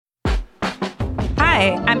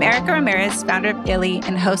Hi, I'm Erica Ramirez, founder of Illy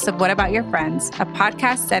and host of What About Your Friends, a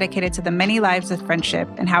podcast dedicated to the many lives of friendship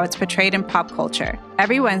and how it's portrayed in pop culture.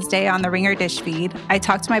 Every Wednesday on the Ringer Dish feed, I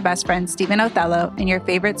talk to my best friend Stephen Othello and your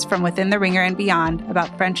favorites from within the Ringer and beyond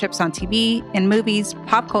about friendships on TV, in movies,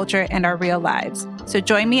 pop culture, and our real lives. So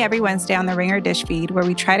join me every Wednesday on the Ringer Dish feed where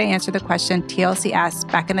we try to answer the question TLC asked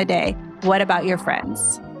back in the day, what about your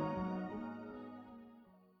friends?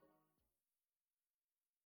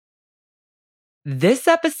 This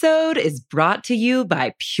episode is brought to you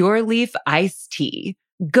by Pure Leaf Iced Tea.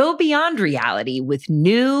 Go beyond reality with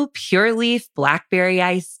new Pure Leaf Blackberry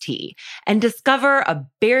Iced Tea and discover a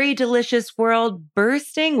berry delicious world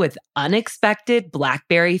bursting with unexpected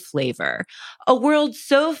blackberry flavor. A world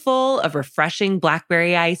so full of refreshing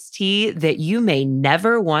blackberry iced tea that you may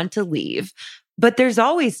never want to leave. But there's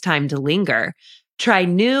always time to linger. Try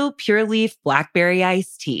new Pure Leaf Blackberry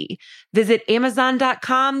Iced Tea. Visit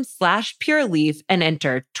Amazon.com/PureLeaf and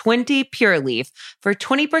enter 20 Pure Leaf for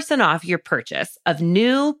 20% off your purchase of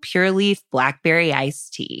new Pure Leaf Blackberry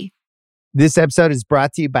Iced Tea. This episode is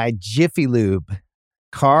brought to you by Jiffy Lube.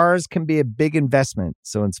 Cars can be a big investment,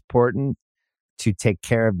 so it's important to take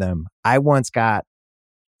care of them. I once got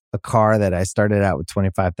a car that I started out with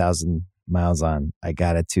 25,000 miles on. I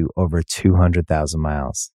got it to over 200,000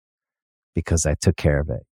 miles. Because I took care of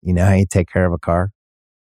it. You know how you take care of a car?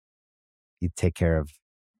 You take care of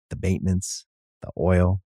the maintenance, the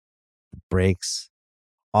oil, the brakes,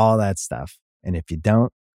 all that stuff. And if you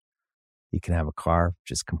don't, you can have a car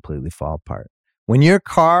just completely fall apart. When your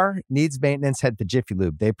car needs maintenance, head to Jiffy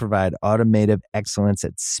Lube. They provide automotive excellence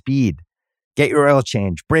at speed. Get your oil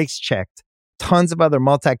change, brakes checked, tons of other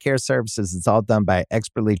multi-care services. It's all done by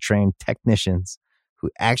expertly trained technicians who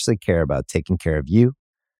actually care about taking care of you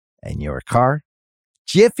and your car.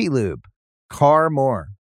 Jiffy Lube, car more.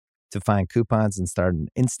 To find coupons and start an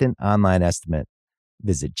instant online estimate,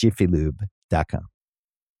 visit jiffylube.com.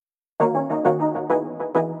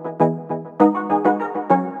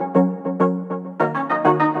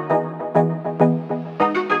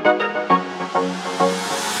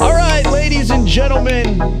 All right, ladies and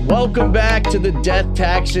gentlemen, welcome back to the Death,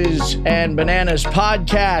 Taxes, and Bananas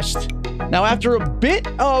podcast. Now, after a bit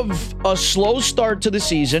of a slow start to the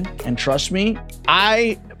season, and trust me,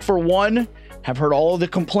 I, for one, have heard all of the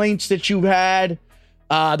complaints that you've had.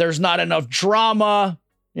 There's not enough drama.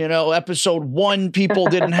 You know, episode 1, people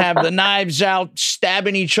didn't have the knives out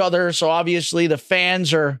stabbing each other. So obviously the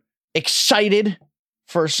fans are excited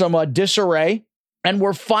for some disarray. And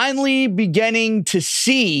we're finally beginning to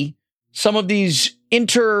see some of these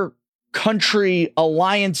inter-country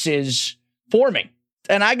alliances forming.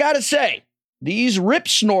 And I gotta say, these rip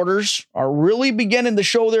snorters are really beginning to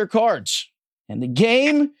show their cards. And the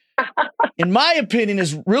game, in my opinion,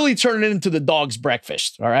 is really turning into the dog's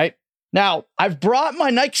breakfast, all right? Now, I've brought my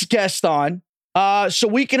next guest on so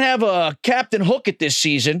we can have a Captain Hook at this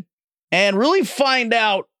season and really find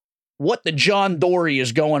out what the John Dory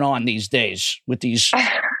is going on these days with these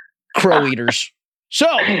crow eaters. So,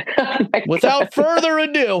 without further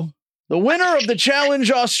ado, the winner of the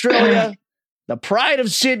Challenge Australia, the pride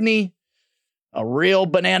of Sydney, a real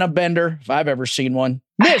banana bender, if I've ever seen one,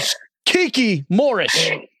 Miss Kiki Morris.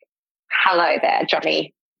 Hello there,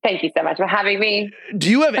 Johnny. Thank you so much for having me. Do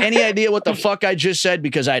you have any idea what the fuck I just said?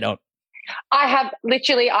 Because I don't. I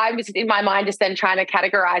was in my mind just then trying to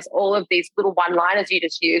categorize all of these little one-liners you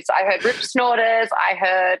just used. I heard rip snorters. I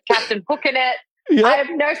heard Captain Hook in it. Yep. I have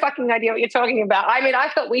no fucking idea what you're talking about. I mean, I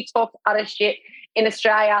thought we talked utter shit in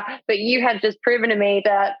Australia, but you have just proven to me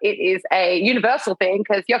that it is a universal thing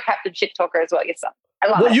because you're Captain Shit Talker as well yourself. I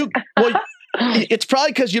love it. It's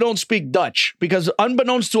probably because you don't speak Dutch, because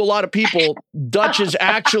unbeknownst to a lot of people, Dutch is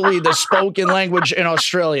actually the spoken language in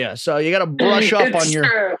Australia. So you got to brush up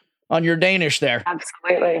on your Danish there.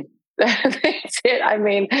 Absolutely. That's it. I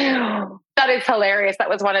mean, that is hilarious. That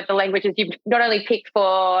was one of the languages you've not only picked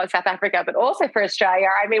for South Africa, but also for Australia.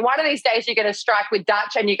 I mean, one of these days you're going to strike with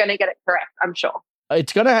Dutch and you're going to get it correct, I'm sure.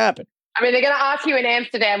 It's going to happen. I mean, they're going to ask you in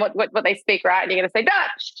Amsterdam what they speak, right? And you're going to say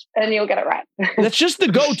Dutch and you'll get it right. That's just the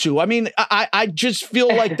go-to. I mean, I just feel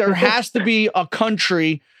like there has to be a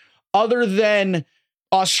country other than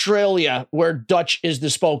Australia where Dutch is the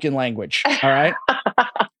spoken language. All right.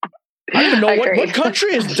 I don't even know what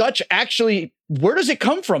country is Dutch actually. Where does it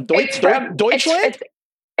come from? Deutschland?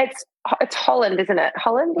 It's Holland, isn't it?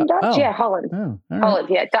 Holland in Dutch? Yeah, Holland. Oh, right. Holland,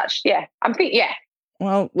 yeah, Dutch. Yeah, I'm thinking. Yeah.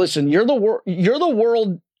 Well, listen, you're the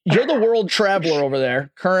world traveler over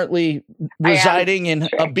there, currently residing in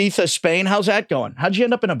Ibiza, Spain. How's that going? How'd you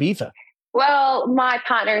end up in Ibiza? Well, my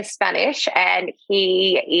partner is Spanish and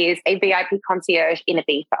he is a VIP concierge in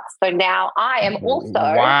Ibiza. So now I am also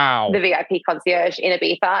the VIP concierge in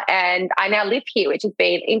Ibiza, and I now live here, which has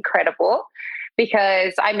been incredible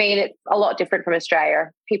because, I mean, it's a lot different from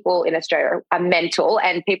Australia. People in Australia are mental,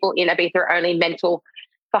 and people in Ibiza are only mental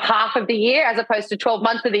for half of the year as opposed to 12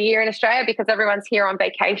 months of the year in Australia because everyone's here on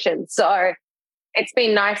vacation. So it's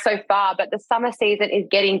been nice so far, but the summer season is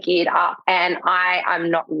getting geared up and I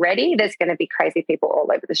am not ready. There's going to be crazy people all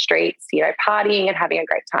over the streets, you know, partying and having a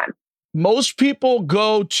great time. Most people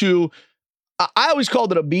go to, I always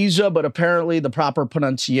called it Ibiza, but apparently the proper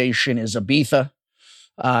pronunciation is Ibiza.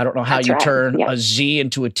 I don't know how you turn a Z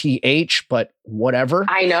into a TH, but whatever.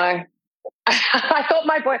 I know. I thought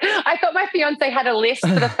my fiance had a list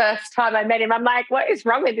for the first time I met him. I'm like, what is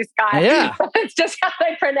wrong with this guy? Yeah. It's just how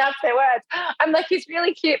they pronounce their words. I'm like, he's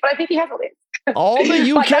really cute, but I think he has a list. All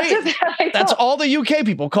the UK, that's all the UK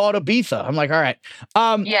people call it Ibiza. I'm like, all right.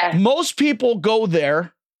 Most people go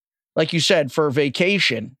there, like you said, for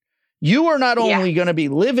vacation. You are not only going to be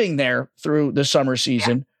living there through the summer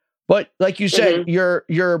season, but like you said,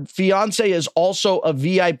 your fiance is also a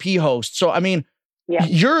VIP host. So, I mean,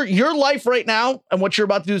 your life right now and what you're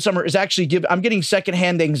about to do this summer is actually I'm getting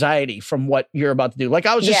secondhand anxiety from what you're about to do. Like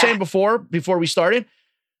I was just saying before we started,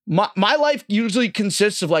 my life usually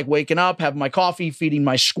consists of like waking up, having my coffee, feeding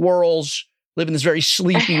my squirrels, live in this very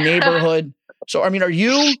sleepy neighborhood. So, I mean, are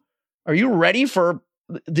you ready for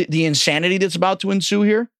the insanity that's about to ensue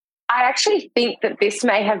here? I actually think that this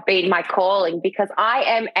may have been my calling because I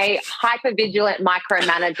am a hyper-vigilant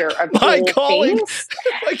micromanager of all things.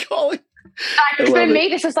 My calling. Like for me,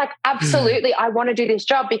 this is like, absolutely, I want to do this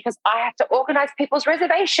job because I have to organize people's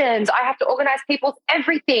reservations. I have to organize people's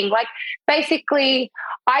everything. Like basically,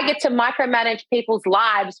 I get to micromanage people's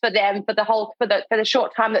lives for them for the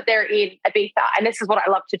short time that they're in Ibiza. And this is what I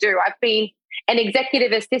love to do. I've been an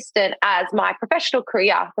executive assistant as my professional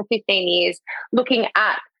career for 15 years, looking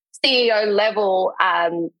at CEO level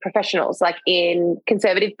professionals like in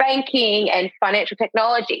conservative banking and financial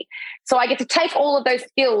technology. So I get to take all of those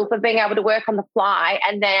skills of being able to work on the fly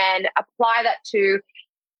and then apply that to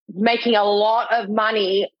making a lot of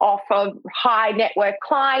money off of high net worth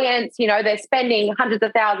clients. You know, they're spending hundreds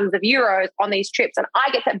of thousands of euros on these trips and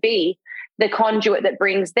I get to be the conduit that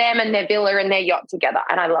brings them and their villa and their yacht together.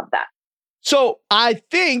 And I love that. So I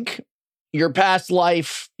think your past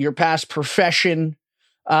life, your past profession,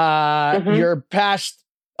 your past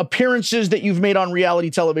appearances that you've made on reality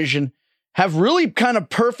television have really kind of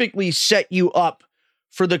perfectly set you up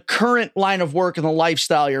for the current line of work and the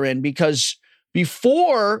lifestyle you're in, because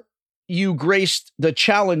before you graced the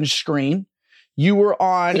challenge screen, you were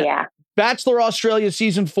on Bachelor Australia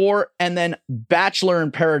season 4 and then Bachelor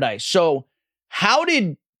in Paradise. So how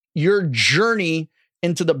did your journey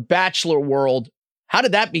into the Bachelor world, how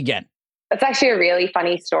did that begin? It's actually a really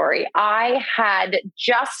funny story. I had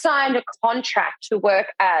just signed a contract to work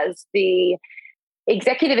as the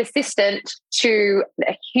executive assistant to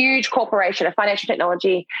a huge corporation, a financial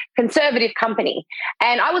technology conservative company.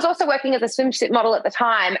 And I was also working as a swimsuit model at the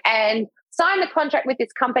time and signed the contract with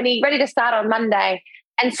this company, ready to start on Monday.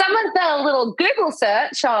 And someone done a little Google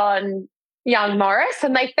search on young Morris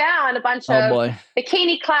and they found a bunch of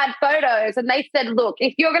bikini-clad photos. And they said, look,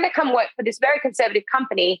 if you're going to come work for this very conservative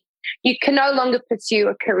company, you can no longer pursue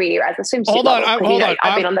a career as a swimsuit model. Hold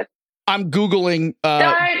on. I'm Googling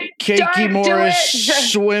Kiki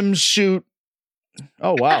Morris swimsuit.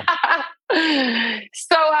 Oh, wow.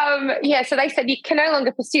 So they said you can no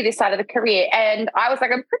longer pursue this side of the career. And I was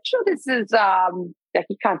like, I'm pretty sure this is, like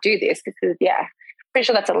you can't do this. This is, pretty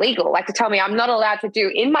sure that's illegal. Like to tell me I'm not allowed to do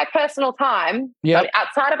in my personal time, but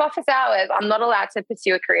outside of office hours, I'm not allowed to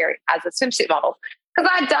pursue a career as a swimsuit model. Because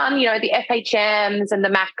I'd done, the FHMs and the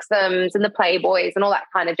Maxims and the Playboys and all that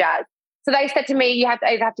kind of jazz. So they said to me, you have to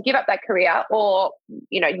either have to give up that career or,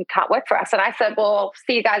 you can't work for us. And I said, well,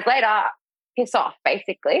 see you guys later. Piss off,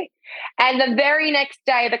 basically. And the very next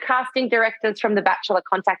day, the casting directors from The Bachelor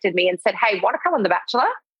contacted me and said, hey, want to come on The Bachelor?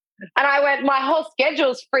 And I went, my whole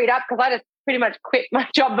schedule's freed up because I just pretty much quit my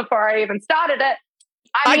job before I even started it.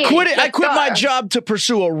 I quit my job to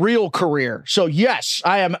pursue a real career. So yes,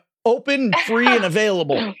 I am open, free, and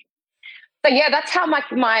available. So that's how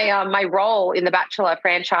my role in the Bachelor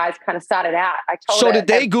franchise kind of started out. Did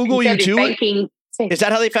they Google you too? Is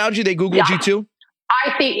that how they found you? They Googled you too?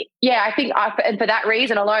 I think and for that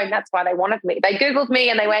reason alone, that's why they wanted me. They Googled me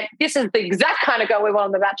and they went, this is the exact kind of girl we want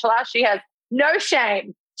on The Bachelor. She has no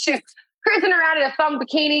shame. She's cruising around in a thong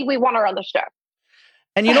bikini. We want her on the show.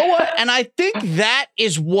 And you know what? And I think that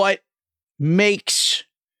is what makes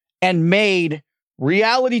and made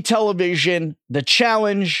reality television, the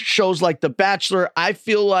challenge, shows like The Bachelor, I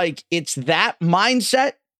feel like it's that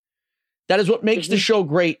mindset that is what makes the show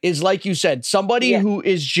great, is like you said, somebody who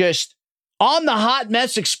is just on the hot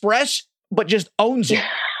mess express, but just owns it.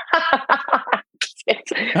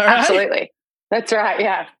 Absolutely. That's right.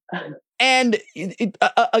 Yeah. And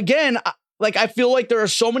again, like, I feel like there are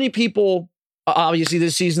so many people, obviously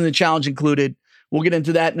this season, the challenge included, we'll get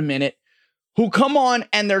into that in a minute, who come on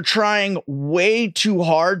and they're trying way too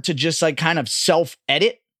hard to just like kind of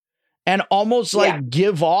self-edit and almost like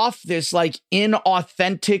give off this like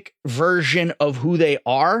inauthentic version of who they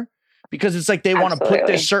are, because it's like they want to put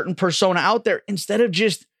this certain persona out there instead of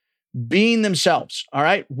just being themselves. All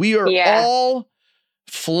right. We are all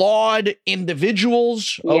flawed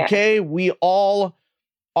individuals. Okay. We all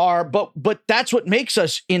are, but that's what makes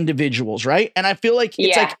us individuals. Right. And I feel like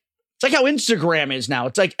it's like how Instagram is now.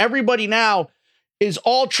 It's like everybody now is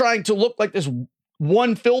all trying to look like this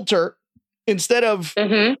one filter instead of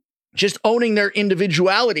just owning their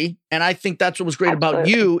individuality. And I think that's what was great about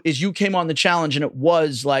you, is you came on the challenge and it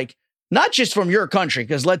was like, not just from your country,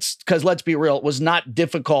 because let's be real, it was not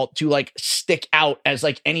difficult to like stick out as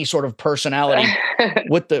like any sort of personality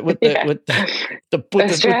with the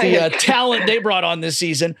talent they brought on this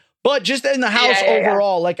season. But just in the house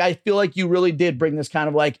overall, like I feel like you really did bring this kind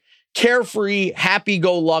of like carefree,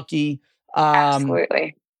 happy-go-lucky,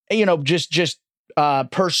 just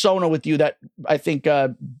persona with you that I think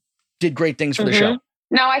did great things for the show.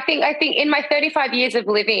 No, I think in my 35 years of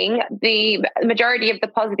living, the majority of the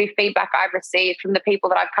positive feedback I've received from the people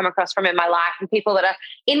that I've come across from in my life, and people that are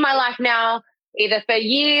in my life now, either for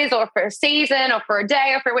years or for a season or for a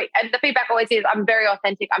day or for a week, and the feedback always is, I'm very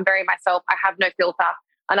authentic, I'm very myself, I have no filter,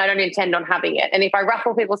 and I don't intend on having it. And if I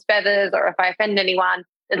ruffle people's feathers or if I offend anyone,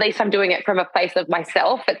 at least I'm doing it from a place of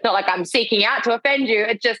myself. It's not like I'm seeking out to offend you.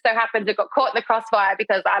 It just so happens it got caught in the crossfire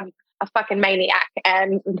because I'm a fucking maniac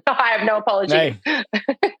and I have no apology. Hey,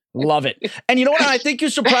 love it. And you know what? I think you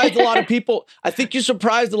surprised a lot of people. I think you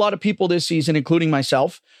surprised a lot of people this season, including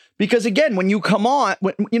myself, because again, when you come on,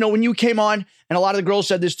 when you came on, and a lot of the girls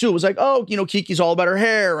said this too, it was like, oh, Kiki's all about her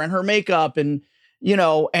hair and her makeup and,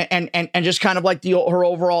 and just kind of like her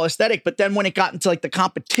overall aesthetic. But then when it got into like the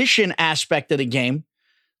competition aspect of the game,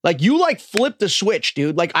 like you like flipped the switch,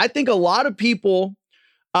 dude. Like I think a lot of people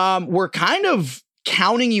were kind of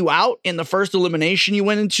counting you out in the first elimination you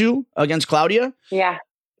went into against Claudia. Yeah.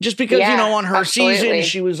 Just because, on her season,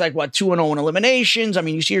 she was like, 2-0 in eliminations. I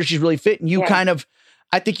mean, you see her, she's really fit. And you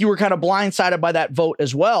I think you were kind of blindsided by that vote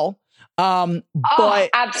as well. But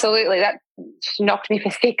absolutely. That knocked me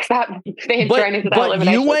for 6. That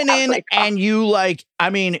you went in and you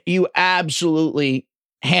you absolutely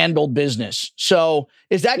handled business. So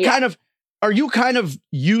is that are you kind of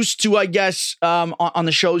used to, I guess, on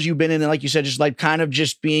the shows you've been in, and like you said, just like kind of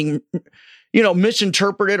just being,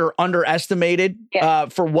 misinterpreted or underestimated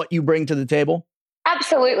for what you bring to the table?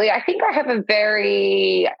 Absolutely. I think I have a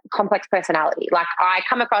very complex personality. Like I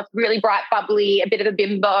come across really bright, bubbly, a bit of a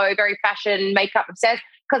bimbo, very fashion, makeup obsessed,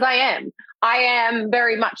 because I am. I am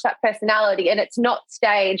very much that personality, and it's not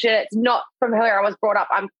staged, and it's not from where I was brought up.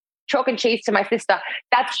 I'm chalk and cheese to my sister.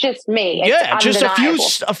 That's just me. It's just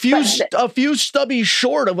a few stubbies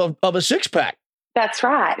short of a six-pack. That's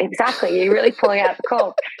right. Exactly. You're really pulling out the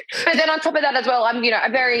cork. But then on top of that as well, I'm, a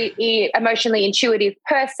very emotionally intuitive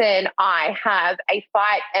person. I have a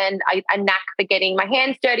fight and a knack for getting my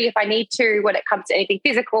hands dirty if I need to when it comes to anything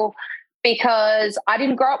physical, because I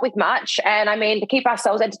didn't grow up with much. And I mean, to keep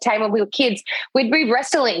ourselves entertained when we were kids, we'd be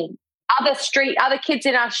wrestling other kids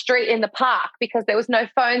in our street in the park because there was no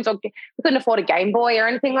phones or we couldn't afford a Game Boy or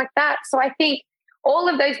anything like that. So I think all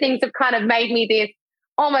of those things have kind of made me this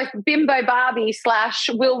almost bimbo Barbie /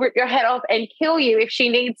 will rip your head off and kill you if she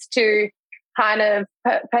needs to kind of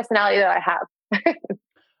personality that I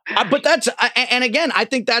have. But that's, and again, I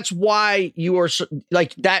think that's why you are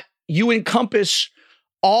like that. You encompass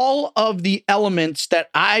all of the elements that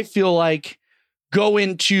I feel like go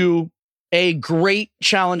into a great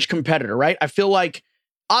challenge competitor, right? I feel like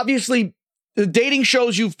obviously the dating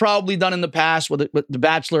shows you've probably done in the past with The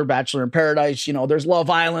Bachelor, Bachelor in Paradise, there's Love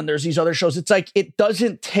Island, there's these other shows. It's like, it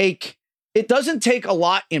doesn't take a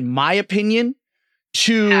lot, in my opinion,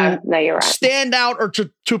 to stand out or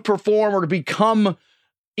to perform or to become,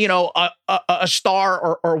 a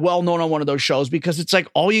star or well-known on one of those shows, because it's like,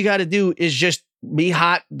 all you got to do is just be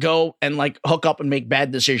hot, go and like hook up and make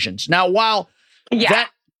bad decisions. Now, while that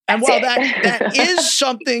is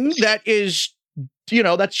something that is,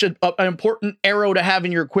 that's an important arrow to have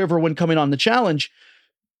in your quiver when coming on the challenge,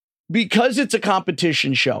 because it's a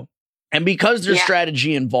competition show and because there's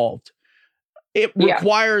strategy involved, it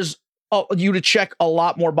requires you to check a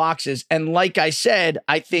lot more boxes. And like I said,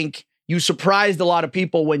 I think you surprised a lot of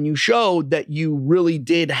people when you showed that you really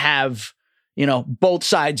did have, both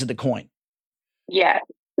sides of the coin. Yeah.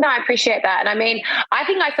 No, I appreciate that. And I mean, I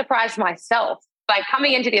think I surprised myself. Like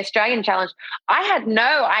coming into the Australian Challenge, I had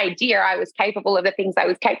no idea I was capable of the things I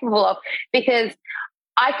was capable of, because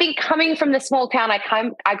I think coming from the small town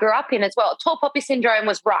I grew up in as well, tall poppy syndrome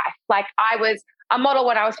was rife. Like I was a model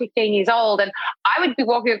when I was 15 years old, and I would be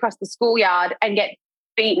walking across the schoolyard and get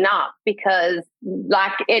beaten up because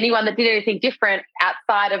like anyone that did anything different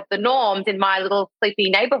outside of the norms in my little sleepy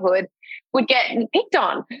neighborhood would get picked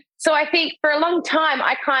on. So I think for a long time,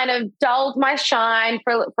 I kind of dulled my shine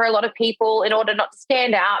for a lot of people in order not to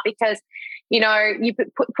stand out, because, you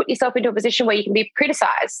put yourself into a position where you can be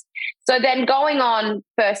criticized. So then going on,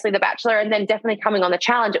 firstly, The Bachelor, and then definitely coming on the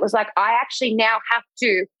challenge, it was like, I actually now have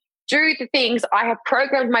to do the things I have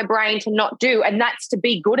programmed my brain to not do. And that's to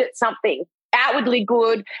be good at something, outwardly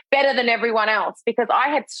good, better than everyone else, because I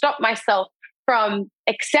had stopped myself from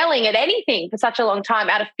excelling at anything for such a long time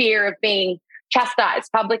out of fear of being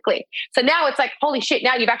chastised publicly. So now it's like, holy shit,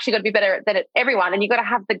 now you've actually got to be better than everyone, and you've got to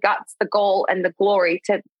have the guts, the gall, and the glory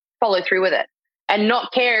to follow through with it and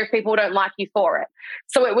not care if people don't like you for it.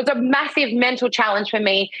 So it was a massive mental challenge for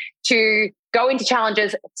me to go into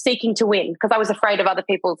challenges seeking to win, because I was afraid of other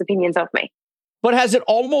people's opinions of me. But has it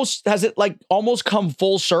almost come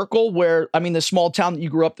full circle where, I mean, the small town that you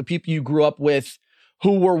grew up, the people you grew up with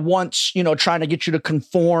who were once, trying to get you to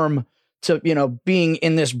conform to, being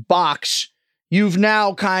in this box, you've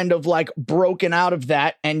now kind of like broken out of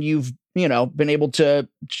that, and you've, been able to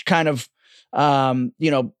kind of,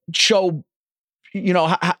 show,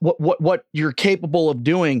 what you're capable of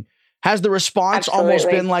doing. Has the response almost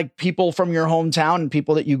been like people from your hometown and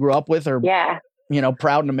people that you grew up with are,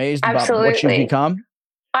 proud and amazed about what you've become?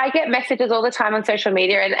 I get messages all the time on social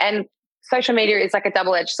media, and social media is like a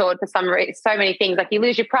double-edged sword for so many things. Like you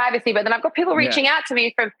lose your privacy, but then I've got people reaching out to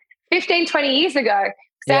me from 15, 20 years ago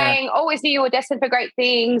saying, always knew you were destined for great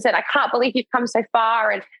things, and I can't believe you've come so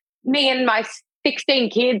far. And me and my 16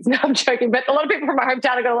 kids, no, I'm joking, but a lot of people from my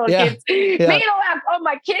hometown have got a lot of kids. Me and all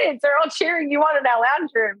my kids are all cheering you on in our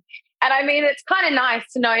lounge room. And I mean, it's kind of nice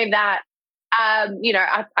to know that, I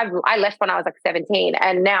left when I was like 17,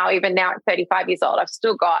 and even now at 35 years old, I've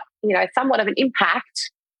still got, somewhat of an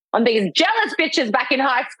impact on these jealous bitches back in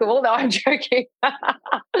high school. No, I'm joking.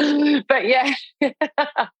 But yeah.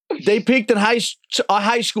 They peaked in high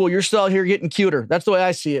school. You're still out here getting cuter. That's the way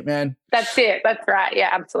I see it, man. That's it. That's right. Yeah,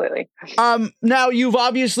 absolutely. Now you've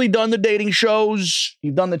obviously done the dating shows.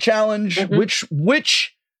 You've done the challenge. Mm-hmm.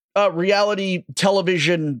 Which reality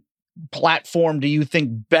television platform do you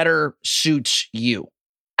think better suits you?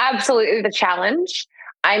 Absolutely the challenge.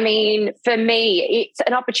 I mean, for me, it's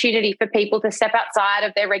an opportunity for people to step outside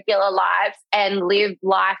of their regular lives and live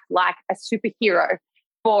life like a superhero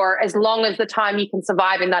for as long as the time you can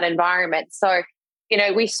survive in that environment. So,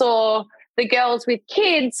 we saw the girls with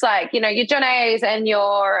kids, like, your Jonays and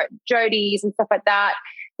your Jodies and stuff like that.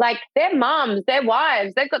 Like their mums, their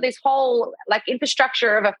wives, they've got this whole like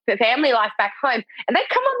infrastructure of a family life back home, and they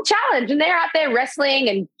come on the challenge and they're out there wrestling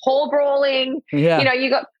and pole brawling. Yeah. You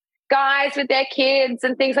got guys with their kids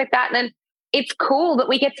and things like that. And then it's cool that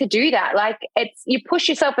we get to do that. Like you push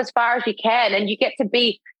yourself as far as you can, and you get to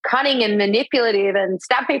be cunning and manipulative and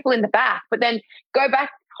stab people in the back, but then go back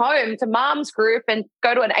home to mom's group and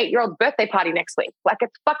go to an 8-year-old birthday party next week. Like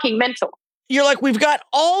it's fucking mental. You're like, we've got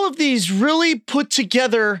all of these really put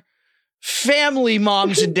together family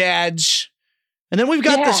moms and dads. And then we've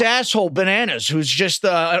got this asshole Bananas, who's just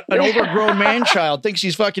an overgrown man-child, thinks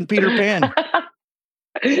he's fucking Peter Pan.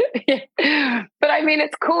 But I mean,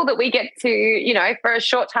 it's cool that we get to, for a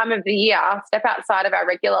short time of the year, step outside of our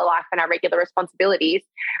regular life and our regular responsibilities,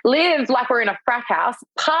 live like we're in a frat house,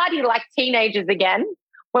 party like teenagers again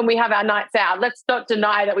when we have our nights out. Let's not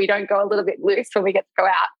deny that we don't go a little bit loose when we get to go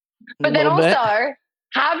out. But then also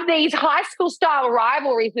have these high school style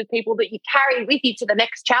rivalries with people that you carry with you to the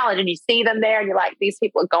next challenge, and you see them there and you're like, these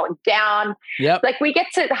people are going down. Yep. Like we get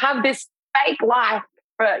to have this fake life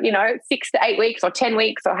for, 6 to 8 weeks or 10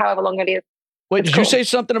 weeks or however long it is. Wait, did you say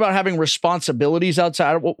something about having responsibilities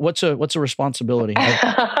outside? What's a responsibility?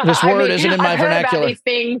 This word isn't in my vernacular. I've heard about these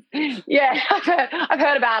things. Yeah, I've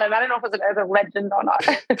heard about it. I don't know if it's an urban legend or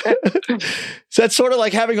not. So that's sort of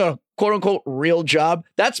like having a quote unquote real job.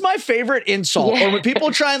 That's my favorite insult. Yeah. Or when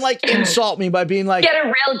people try and like insult me by being like, get a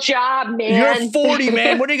real job, man. You're 40,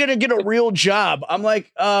 man. When are you going to get a real job? I'm like,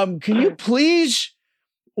 can you please,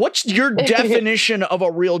 what's your definition of a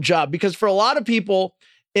real job? Because for a lot of people,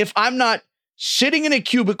 if I'm not sitting in a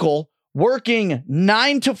cubicle, working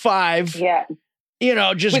 9 to 5,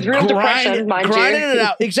 just with real depression, mind you. grinding it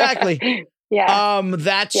out. Exactly. Yeah.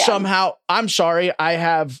 That's somehow, I'm sorry, I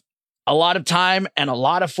have a lot of time and a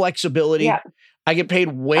lot of flexibility. Yeah. I get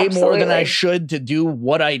paid way more than I should to do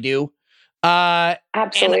what I do.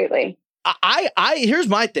 Absolutely. I here's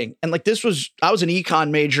my thing. And like, I was an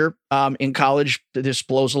econ major in college. This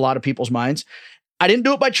blows a lot of people's minds. I didn't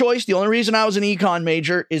do it by choice. The only reason I was an econ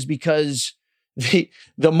major is because the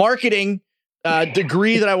marketing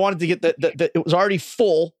degree that I wanted to get, it was already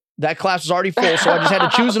full. That class was already full. So I just had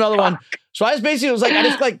to choose another one. So I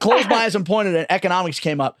just closed my eyes and pointed and economics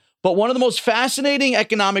came up. But one of the most fascinating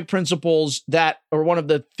economic principles or one of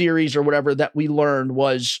the theories or whatever that we learned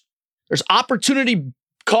was there's opportunity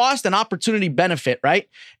cost and opportunity benefit, right?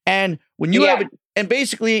 And when you have, and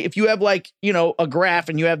basically if you have a graph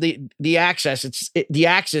and you have the axis,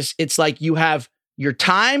 it's like you have your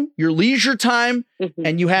time, your leisure time,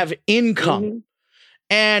 and you have income.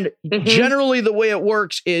 And generally the way it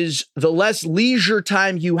works is the less leisure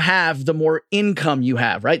time you have, the more income you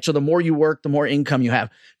have, right? So the more you work, the more income you have.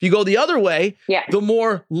 If you go the other way, the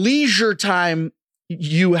more leisure time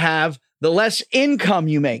you have, the less income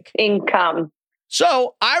you make.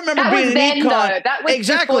 So I remember being an econ. Though. That was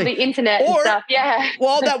before the internet and stuff. Yeah.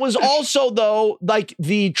 Well, that was also though, like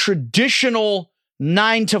the traditional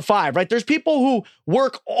 9 to 5, right? There's people who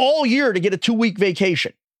work all year to get a 2-week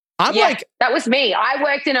vacation. That was me. I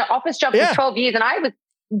worked in an office job for 12 years and I was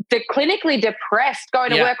clinically depressed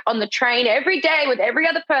going to work on the train every day with every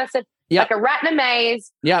other person, like a rat in a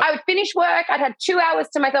maze. I would finish work. I'd have 2 hours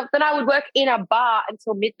to myself. Then I would work in a bar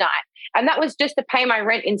until midnight. And that was just to pay my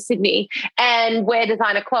rent in Sydney and wear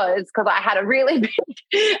designer clothes because I had a really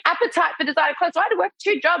big appetite for designer clothes. So I had to work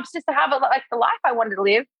 2 jobs just to have the life I wanted to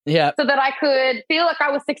live so that I could feel like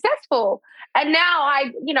I was successful. And now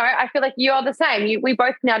I feel like you're the same. We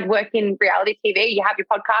both now work in reality TV. You have your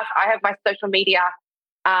podcast. I have my social media,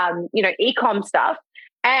 e-com stuff.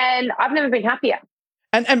 And I've never been happier.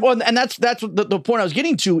 And that's the point I was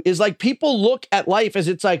getting to is like people look at life as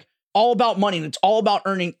it's like all about money and it's all about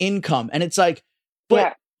earning income. And it's like,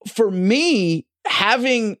 but for me,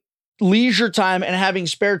 having leisure time and having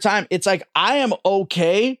spare time, it's like I am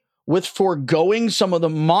okay with foregoing some of the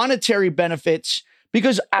monetary benefits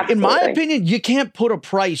because in my opinion, you can't put a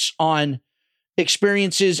price on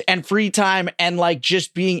experiences and free time and like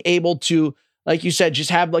just being able to, like you said,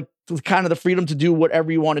 just have like kind of the freedom to do whatever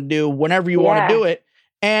you want to do whenever you want to do it.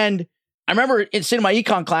 And I remember sitting in my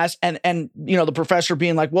econ class and the professor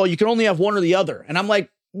being like, well, you can only have one or the other. And I'm like,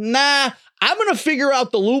 nah, I'm going to figure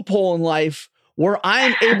out the loophole in life where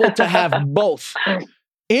I'm able to have both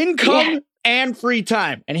income and free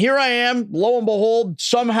time. And here I am, lo and behold,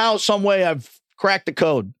 somehow, some way I've cracked the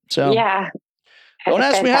code. So don't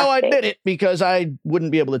ask me how I did it because I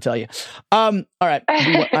wouldn't be able to tell you. All right.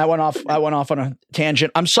 I went off on a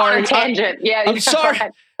tangent. I'm sorry. On a tangent. I'm sorry.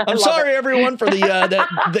 I'm sorry, everyone, for the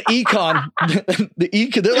econ. The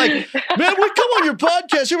econ. They're like, man, we come on your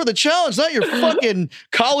podcast here with a challenge, not your fucking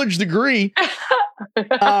college degree.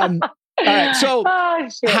 All right.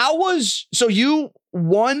 So you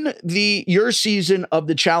won your season of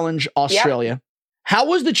the Challenge Australia. Yep. How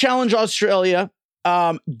was the Challenge Australia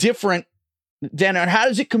different than, and how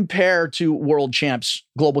does it compare to world champs,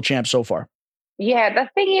 global champs so far? Yeah, the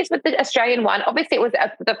thing is with the Australian one, obviously it was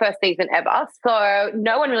the first season ever, so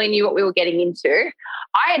no one really knew what we were getting into.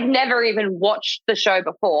 I had never even watched the show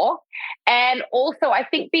before. And also I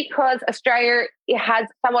think because Australia has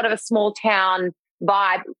somewhat of a small town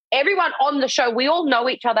vibe, everyone on the show, we all know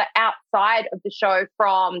each other outside of the show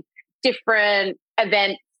from different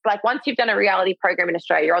events. Like once you've done a reality program in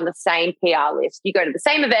Australia, you're on the same PR list. You go to the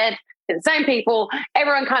same event, to the same people,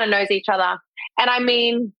 everyone kind of knows each other. And I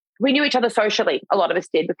mean, we knew each other socially, a lot of us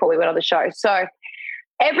did before we went on the show. So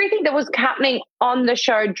everything that was happening on the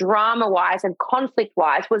show drama-wise and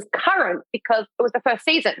conflict-wise was current because it was the first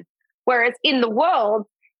season. Whereas in the world,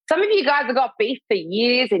 some of you guys have got beef for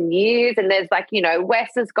years and years. And there's like,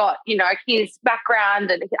 Wes has got, his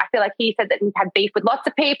background. And I feel like he said that he's had beef with lots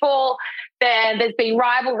of people. Then there's been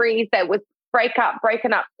rivalries. There was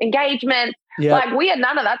breaking up engagements. Yep. Like we had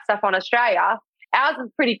none of that stuff on Australia. Ours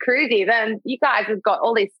is pretty cruisy. Then you guys have got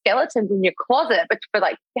all these skeletons in your closet, but for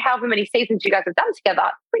like however many seasons you guys have done together,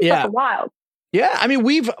 pretty fucking wild. Yeah, I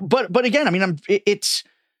mean but again, I mean,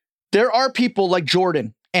 there are people like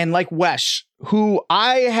Jordan and like Wes who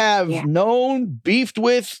I have known, beefed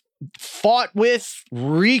with, fought with,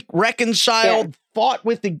 reconciled, fought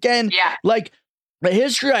with again. Yeah, like the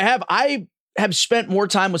history I have spent more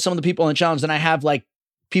time with some of the people in the challenge than I have like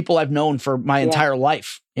people I've known for my entire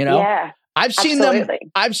life. Yeah. I've seen them.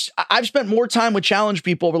 I've spent more time with challenge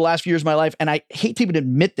people over the last few years of my life, and I hate to even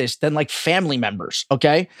admit this, than like family members.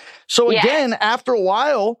 Okay. So again, after a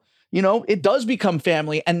while, you know, it does become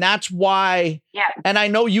family. And that's why, and I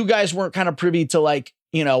know you guys weren't kind of privy to like,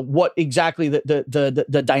 you know, what exactly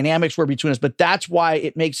the dynamics were between us, but that's why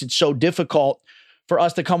it makes it so difficult for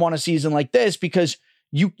us to come on a season like this, because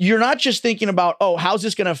you're not just thinking about, oh, how's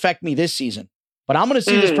this going to affect me this season? But I'm going to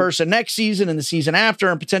see this person next season and the season after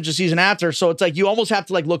and potential season after. So it's like, you almost have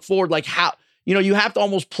to like look forward, like how, you know, you have to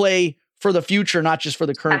almost play for the future, not just for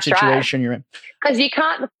the current situation you're in. Because you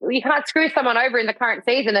can't screw someone over in the current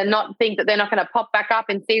season and not think that they're not going to pop back up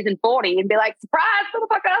in season 40 and be like, surprise,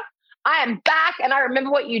 motherfucker, I am back and I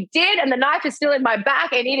remember what you did and the knife is still in my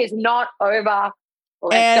back and it is not over.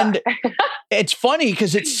 And it's funny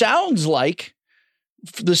because it sounds like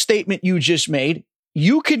the statement you just made,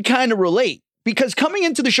 you could kind of relate. Because coming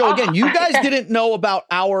into the show, again, you guys didn't know about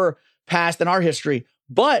our past and our history,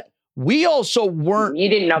 but we also weren't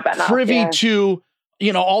privy to,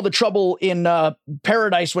 you know, all the trouble in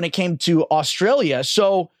paradise when it came to Australia.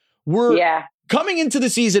 So we're coming into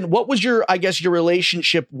the season. What was your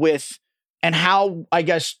relationship with, and how,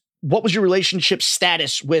 what was your relationship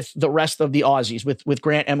status with the rest of the Aussies, with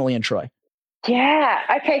Grant, Emily, and Troy? Yeah.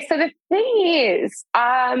 Okay. So the thing is,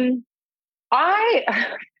 I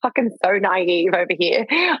fucking so naive over here.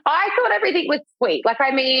 I thought everything was sweet. Like,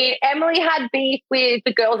 I mean, Emily had beef with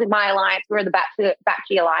the girls in my alliance. We were the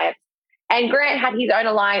Batchy alliance. And Grant had his own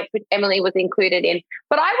alliance, which Emily was included in.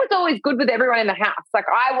 But I was always good with everyone in the house. Like,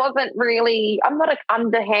 I'm not an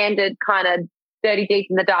underhanded kind of dirty deep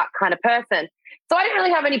in the dark kind of person. So I didn't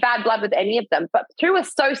really have any bad blood with any of them. But through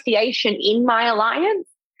association in my alliance,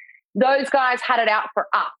 those guys had it out for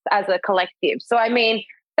us as a collective. So, I mean,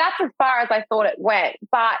 that's as far as I thought it went.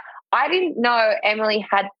 But I didn't know Emily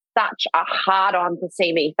had such a hard-on to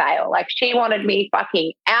see me fail. Like, she wanted me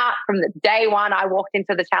fucking out from the day one I walked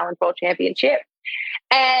into the Challenge World Championship.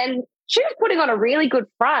 And she was putting on a really good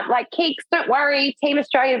front. Like, Keeks, don't worry, Team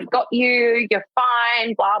Australia's got you, you're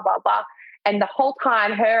fine, blah, blah, blah. And the whole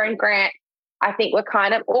time, her and Grant, I think, were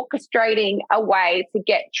kind of orchestrating a way to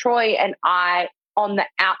get Troy and I on the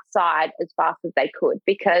outside as fast as they could,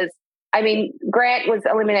 because I mean, Grant was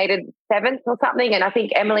eliminated 7th or something, and I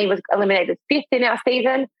think Emily was eliminated 5th in our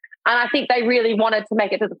season. And I think they really wanted to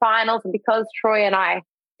make it to the finals. And because Troy and I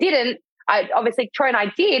didn't, obviously Troy and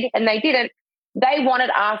I did, and they didn't, they wanted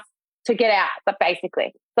us to get out, but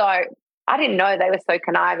basically. So I didn't know they were so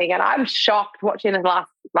conniving. And I'm shocked watching the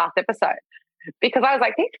last episode, because I was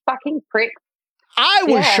like, these fucking pricks. I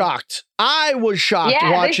was shocked. I was shocked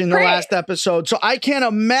watching the last episode. So I can't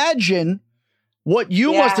imagine what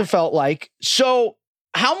you must have felt like. So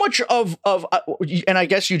how much of and I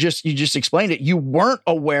guess you just explained it, you weren't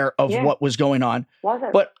aware of what was going on.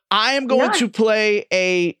 Wasn't. But I am going to play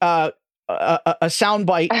a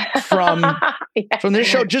soundbite from this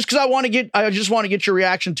show, just because I just want to get your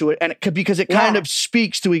reaction to it, and because it kind of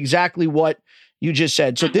speaks to exactly what you just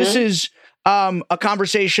said. So this is a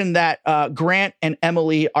conversation that Grant and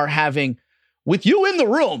Emily are having with you in the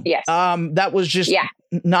room. Yes. That was just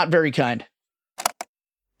not very kind.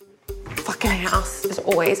 Fucking house is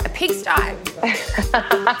always a pigsty. She's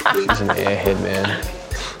an airhead, man.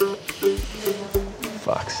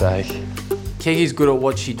 Fuck's sake. Kiki's good at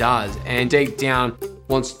what she does, and deep down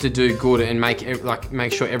wants to do good and make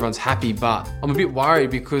sure everyone's happy. But I'm a bit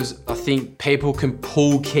worried because I think people can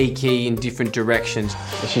pull Kiki in different directions.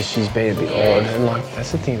 It's just she's been a bit odd, and like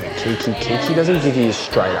that's the thing about Kiki. Kiki doesn't give you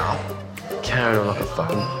straight up, carrying on like a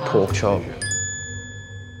fucking pork chop.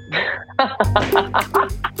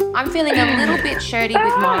 I'm feeling a little bit shirty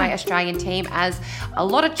with my Australian team, as a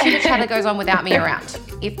lot of chitter chatter goes on without me around.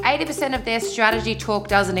 If 80% of their strategy talk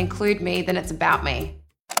doesn't include me, then it's about me.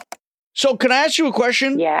 So can I ask you a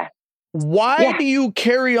question? Yeah. Why do you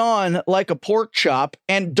carry on like a pork chop,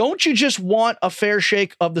 and don't you just want a fair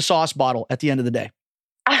shake of the sauce bottle at the end of the day?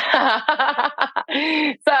 So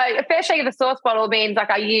a fair shake of the sauce bottle means, like,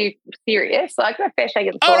 are you serious? Like, a fair shake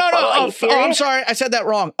of the sauce bottle. Are you serious? I'm sorry, I said that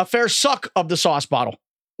wrong. A fair suck of the sauce bottle.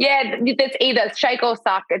 Yeah, it's either shake or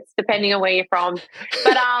suck. It's depending on where you're from.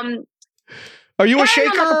 But are you a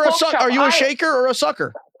shaker or a sucker? Are you a shaker or a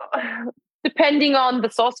sucker? Depending on the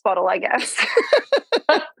sauce bottle, I guess.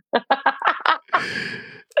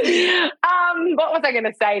 What was I going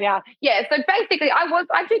to say now? Yeah, so basically I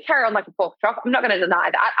do carry on like a pork chop. I'm not going to deny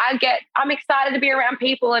that. I'm excited to be around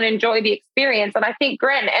people and enjoy the experience. And I think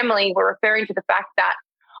Grant and Emily were referring to the fact that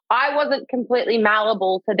I wasn't completely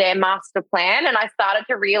malleable to their master plan. And I started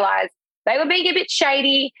to realize They were being a bit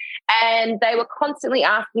shady, and they were constantly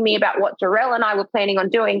asking me about what Jarrell and I were planning on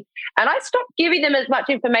doing. And I stopped giving them as much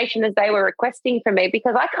information as they were requesting from me,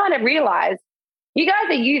 because I kind of realized you guys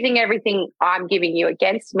are using everything I'm giving you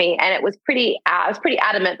against me. And it was I was pretty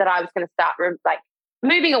adamant that I was going to start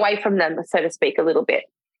moving away from them, so to speak, a little bit.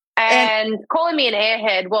 And calling me an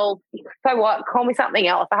airhead, well, so what? Call me something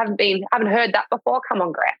else. I haven't heard that before. Come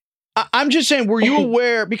on, Grant. I'm just saying, were you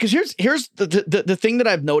aware? Because here's the thing that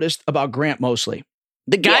I've noticed about Grant mostly.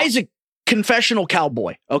 The guy's a confessional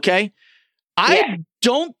cowboy, okay? I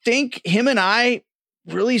don't think him and I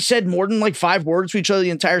really said more than like 5 words to each other the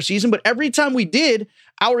entire season, but every time we did,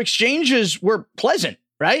 our exchanges were pleasant,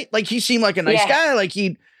 right? Like, he seemed like a nice guy. Like,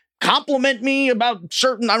 he'd compliment me about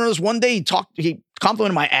certain, I don't know, this one day he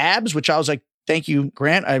complimented my abs, which I was like, thank you,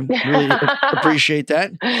 Grant. I really appreciate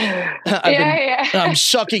that. I'm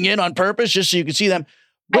sucking in on purpose just so you can see them.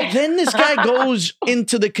 But then this guy goes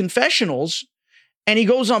into the confessionals and he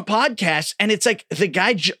goes on podcasts, and it's like the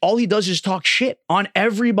guy, all he does is talk shit on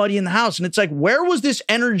everybody in the house. And it's like, where was this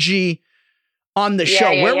energy on the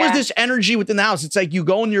show? Where was this energy within the house? It's like you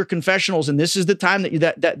go in your confessionals, and this is the time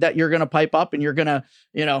that you're going to pipe up, and you're going to,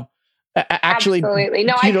 actually,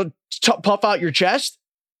 puff out your chest.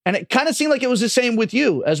 And it kind of seemed like it was the same with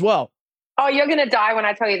you as well. Oh, you're going to die when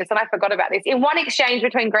I tell you this. And I forgot about this. In one exchange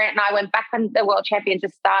between Grant and I, when back when the World Championship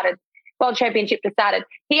just started,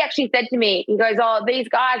 he actually said to me, he goes, oh, these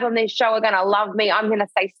guys on this show are going to love me. I'm going to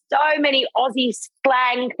say so many Aussie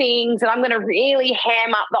slang things, and I'm going to really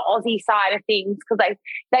ham up the Aussie side of things, because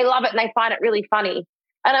they love it and they find it really funny.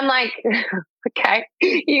 And I'm like, okay,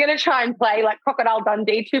 you're going to try and play like Crocodile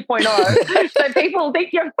Dundee 2.0 so people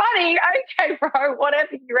think you're funny. Okay, bro, whatever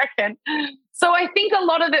you reckon. So I think a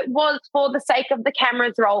lot of it was for the sake of the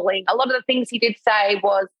cameras rolling. A lot of the things he did say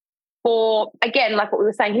was for, again, like what we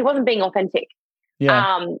were saying, he wasn't being authentic.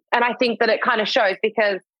 Yeah. And I think that it kind of shows,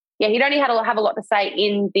 because, he'd only have a lot to say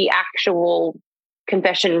in the actual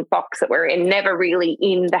confession box that we're in, never really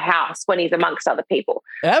in the house when he's amongst other people.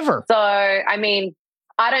 Ever. So, I mean,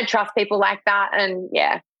 I don't trust people like that. And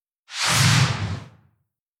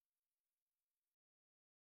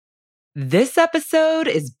This episode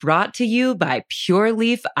is brought to you by Pure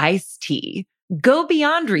Leaf Iced Tea. Go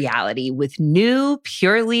beyond reality with new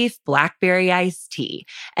Pure Leaf Blackberry Iced Tea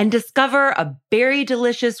and discover a berry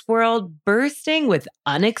delicious world bursting with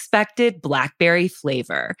unexpected blackberry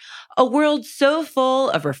flavor. A world so full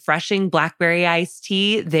of refreshing blackberry iced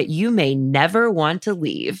tea that you may never want to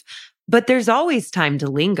leave. But there's always time to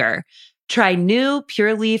linger. Try new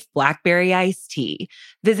Pure Leaf Blackberry Iced Tea.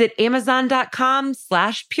 Visit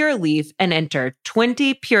Amazon.com/PureLeaf and enter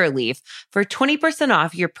 20 Pure Leaf for 20%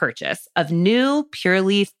 off your purchase of new Pure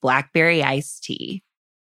Leaf Blackberry Iced Tea.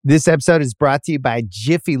 This episode is brought to you by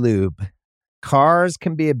Jiffy Lube. Cars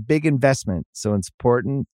can be a big investment, so it's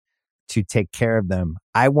important to take care of them.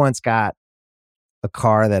 I once got a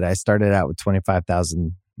car that I started out with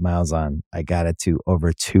 25,000 miles on. I got it to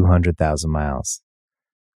over 200,000 miles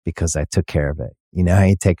because I took care of it. You know how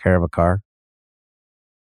you take care of a car?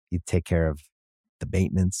 You take care of the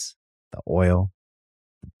maintenance, the oil,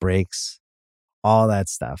 the brakes, all that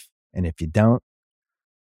stuff. And if you don't,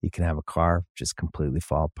 you can have a car just completely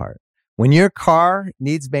fall apart. When your car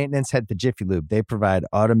needs maintenance, head to Jiffy Lube. They provide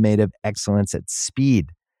automotive excellence at speed.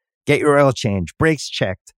 Get your oil change, brakes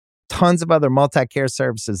checked, tons of other multi-care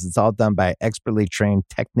services. It's all done by expertly trained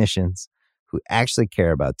technicians who actually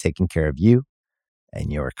care about taking care of you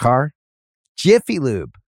and your car. Jiffy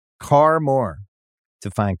Lube, car more. To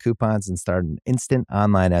find coupons and start an instant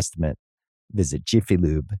online estimate, visit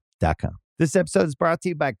jiffylube.com. This episode is brought to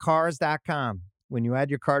you by Cars.com. When you add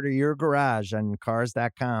your car to your garage on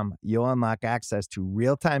Cars.com, you'll unlock access to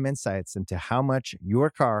real-time insights into how much your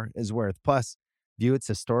car is worth. Plus, view its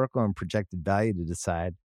historical and projected value to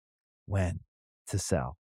decide when to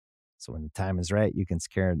sell. So when the time is right, you can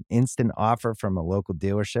secure an instant offer from a local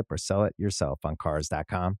dealership or sell it yourself on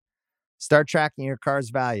Cars.com. Start tracking your car's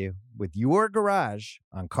value with your garage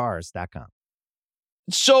on Cars.com.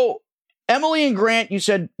 So Emily and Grant, you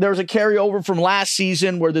said there was a carryover from last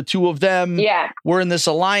season where the two of them were in this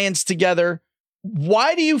alliance together.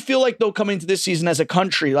 Why do you feel like they'll come into this season as a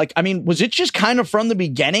country? Like, I mean, was it just kind of from the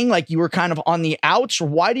beginning, like you were kind of on the outs? Or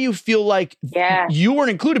why do you feel like you weren't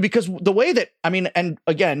included? Because the way that, I mean, and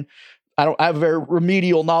again, I have very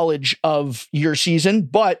remedial knowledge of your season,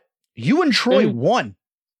 but you and Troy won.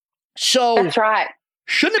 So that's right.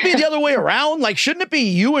 Shouldn't it be the other way around? Like, shouldn't it be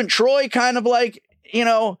you and Troy kind of like, you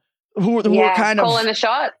know, who are kind of calling the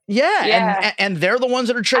shot? Yeah. And they're the ones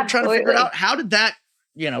that are trying to figure it out. How did that,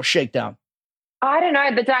 shake down? I don't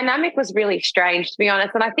know. The dynamic was really strange, to be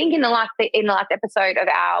honest. And I think in the last episode of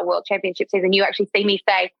our World Championship season, you actually see me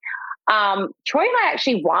say, Troy and I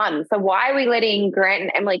actually won. So why are we letting Grant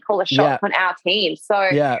and Emily call a shot on our team? So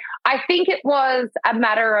I think it was a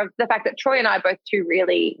matter of the fact that Troy and I are both two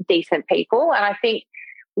really decent people. And I think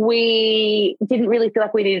we didn't really feel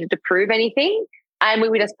like we needed to prove anything. And we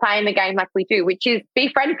were just playing the game like we do, which is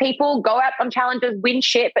befriend people, go out on challenges, win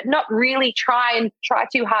shit, but not really try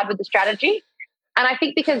too hard with the strategy. And I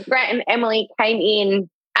think because Grant and Emily came in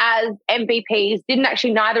as MVPs,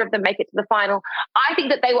 neither of them make it to the final. I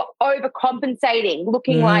think that they were overcompensating,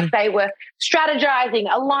 looking like they were strategizing,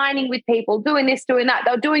 aligning with people, doing this, doing that.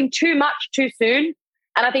 They were doing too much too soon.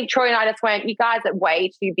 And I think Troy and I just went, you guys are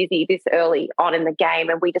way too busy this early on in the game.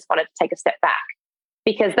 And we just wanted to take a step back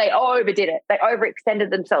because they overdid it. They overextended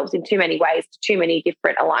themselves in too many ways to too many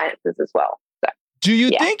different alliances as well. So, do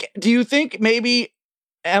you think maybe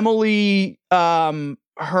Emily,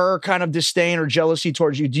 her kind of disdain or jealousy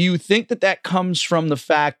towards you, do you think that comes from the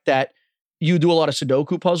fact that you do a lot of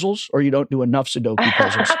Sudoku puzzles or you don't do enough Sudoku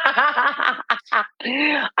puzzles?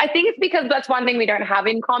 I think it's because that's one thing we don't have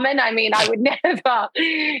in common. I mean, I would never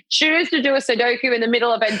choose to do a Sudoku in the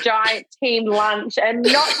middle of a giant team lunch and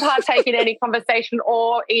not partake in any conversation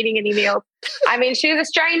or eating any meals. I mean, she's a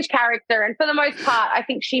strange character. And for the most part, I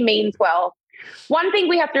think she means well. One thing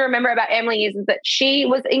we have to remember about Emily is that she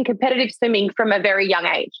was in competitive swimming from a very young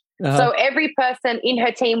age. So every person in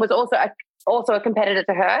her team was also a competitor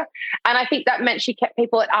to her. And I think that meant she kept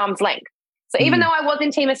people at arm's length. So even though I was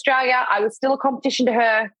in Team Australia, I was still a competition to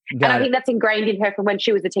her. I think that's ingrained in her from when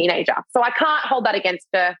she was a teenager. So I can't hold that against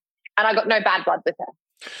her. And I got no bad blood with her.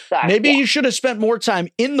 So, maybe you should have spent more time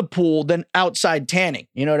in the pool than outside tanning.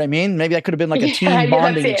 You know what I mean? Maybe that could have been like a team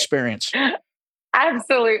bonding experience.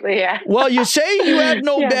 Absolutely, yeah. Well, you say you had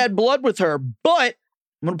no bad blood with her, but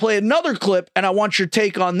I'm going to play another clip, and I want your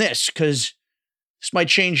take on this, because this might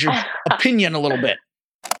change your opinion a little bit.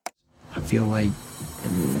 I feel like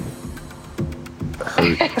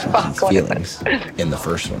hurt feelings in the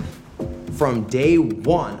first one. From day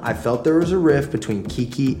one, I felt there was a rift between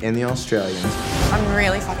Kiki and the Australians. I'm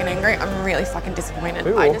really fucking angry. I'm really fucking disappointed.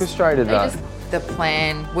 Who orchestrated that? The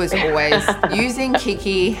plan was always using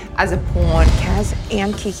Kiki as a pawn. Kaz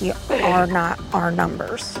and Kiki are not our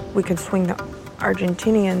numbers. We could swing the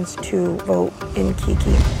Argentinians to vote in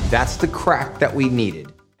Kiki. That's the crack that we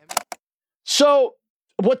needed. So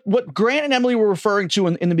what Grant and Emily were referring to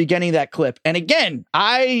in the beginning of that clip, and again,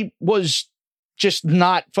 I was just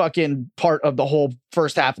not fucking part of the whole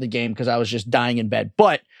first half of the game because I was just dying in bed.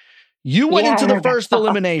 But you went into the first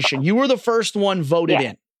elimination. You were the first one voted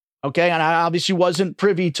in. Okay. And I obviously wasn't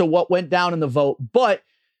privy to what went down in the vote, but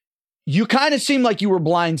you kind of seemed like you were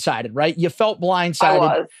blindsided, right? You felt blindsided. I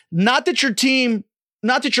was. Not that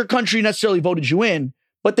your country necessarily voted you in,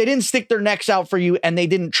 but they didn't stick their necks out for you and they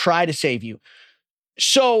didn't try to save you.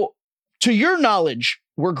 So to your knowledge,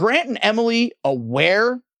 were Grant and Emily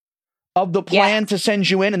aware of the plan to send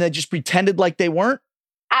you in and they just pretended like they weren't?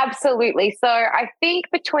 Absolutely. So I think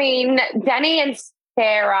between Danny and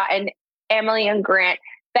Sarah and Emily and Grant,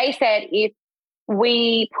 they said if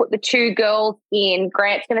we put the two girls in,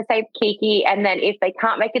 Grant's going to save Kiki, and then if they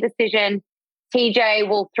can't make a decision, TJ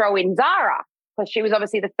will throw in Zara because she was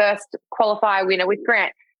obviously the first qualifier winner with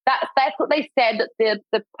Grant. That's what they said that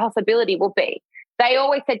the possibility will be. They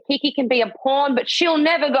always said Kiki can be a pawn, but she'll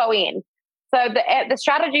never go in. So the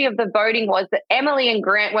strategy of the voting was that Emily and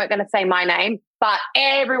Grant weren't going to say my name, but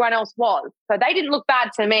everyone else was. So they didn't look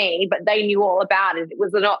bad to me, but they knew all about it. It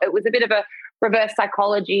was a bit of a reverse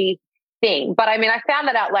psychology thing. But I mean, I found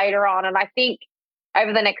that out later on, and I think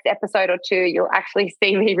over the next episode or two, you'll actually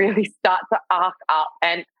see me really start to arc up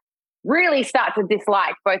and really start to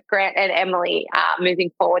dislike both Grant and Emily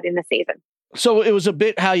moving forward in the season. So it was a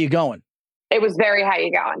bit how you going? It was very how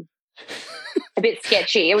you going. A bit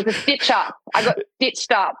sketchy. It was a stitch up. I got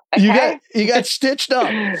stitched up. Okay? You got stitched up.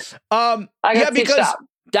 I got stitched up.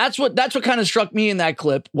 That's what kind of struck me in that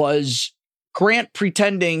clip was Grant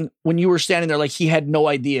pretending when you were standing there like he had no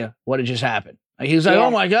idea what had just happened. Like he was like,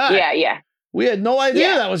 "Oh my God, we had no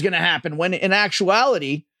idea that was going to happen." When in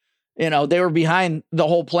actuality, they were behind the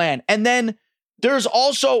whole plan. And then there's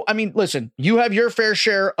also, I mean, listen, you have your fair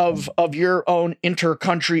share of your own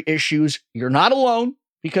inter-country issues. You're not alone.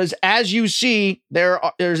 Because as you see,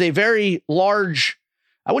 there's a very large,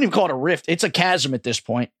 I wouldn't even call it a rift, it's a chasm at this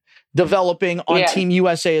point, developing on Team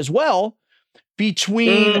USA as well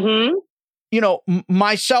between,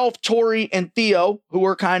 myself, Tori, and Theo, who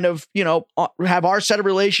are kind of, have our set of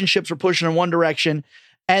relationships we're pushing in one direction.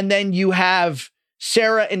 And then you have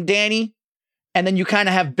Sarah and Danny. And then you kind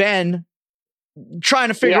of have Ben trying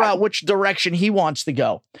to figure out which direction he wants to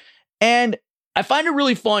go. And I find it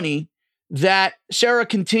really funny that Sarah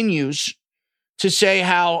continues to say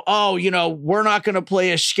how, oh, we're not going to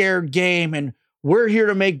play a scared game and we're here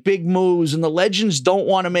to make big moves and the legends don't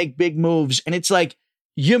want to make big moves. And it's like,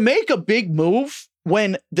 you make a big move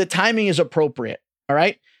when the timing is appropriate. All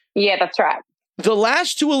right. Yeah, that's right. The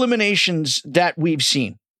last 2 eliminations that we've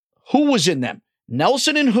seen, who was in them?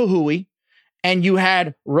 Nelson and Huhui, and you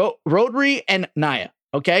had Rodri and Naya.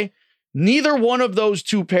 Okay. Neither one of those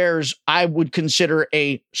 2 pairs I would consider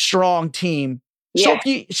a strong team. Yeah.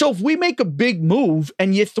 So if we make a big move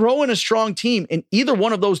and you throw in a strong team in either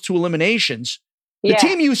one of those 2 eliminations, the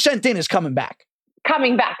team you sent in is coming back.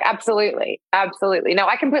 Coming back. Absolutely. Absolutely. No,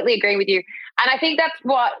 I completely agree with you. And I think that's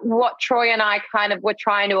what Troy and I kind of were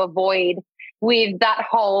trying to avoid with that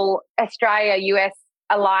whole Australia-US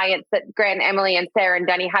alliance that Grant, Emily, and Sarah and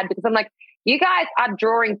Danny had, because I'm like, you guys are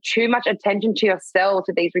drawing too much attention to yourselves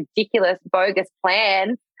with these ridiculous, bogus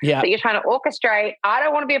plans that you're trying to orchestrate. I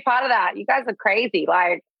don't want to be a part of that. You guys are crazy.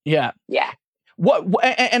 Like, yeah.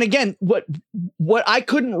 And again, what I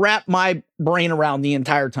couldn't wrap my brain around the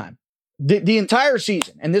entire time, the entire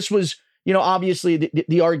season, and this was, obviously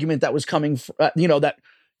the argument that was coming, that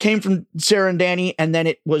came from Sarah and Danny, and then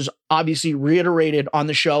it was obviously reiterated on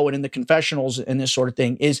the show and in the confessionals and this sort of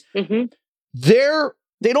thing, is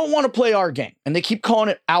they don't want to play our game, and they keep calling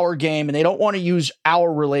it our game, and they don't want to use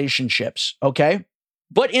our relationships, okay?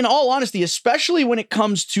 But in all honesty, especially when it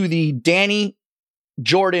comes to the Danny,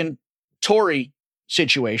 Jordan, Tori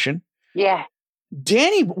situation,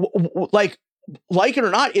 Danny, like it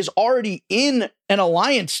or not, is already in an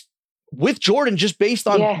alliance with Jordan just based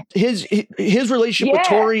on his relationship with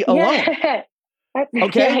Tori alone.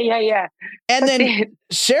 Okay? And then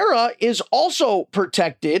Sarah is also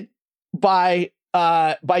protected by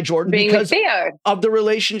Jordan because of the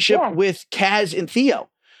relationship with Kaz and Theo.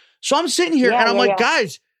 So I'm sitting here and I'm like,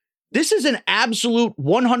 guys, this is an absolute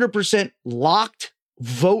 100% locked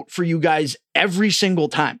vote for you guys every single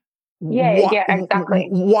time. Exactly.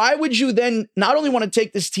 Why would you then not only want to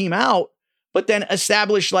take this team out, but then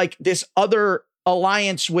establish like this other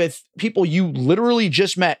alliance with people you literally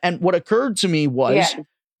just met? And what occurred to me was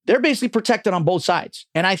they're basically protected on both sides.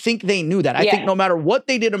 And I think they knew that. I think no matter what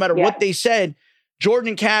they did, no matter what they said, Jordan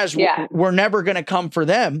and Kaz were never going to come for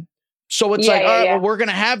them. So it's all right, well, we're going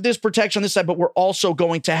to have this protection on this side, but we're also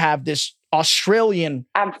going to have this Australian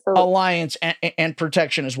alliance and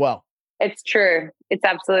protection as well. It's true. It's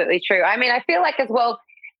absolutely true. I mean, I feel like as well,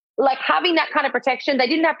 like having that kind of protection, they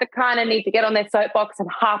didn't have to kind of need to get on their soapbox and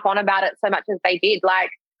harp on about it so much as they did.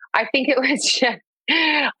 Like, I think it was just,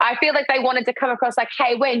 I feel like they wanted to come across like,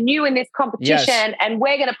 hey, we're new in this competition and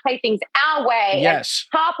we're going to play things our way. And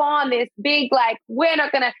harp on this big, like, we're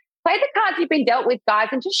not going to play the cards you've been dealt with, guys,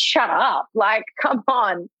 and just shut up. Like, come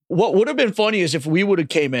on. What would have been funny is if we would have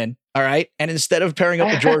came in, all right, and instead of pairing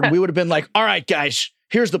up with Jordan, we would have been like, all right, guys,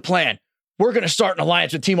 here's the plan. We're going to start an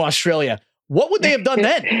alliance with Team Australia. What would they have done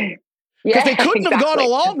then? Because they couldn't have gone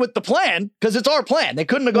along with the plan, because it's our plan. They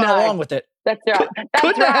couldn't have gone along with it. That's right.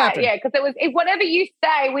 That's right. Yeah, because it was, if whatever you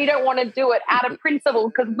say, we don't want to do it out of principle,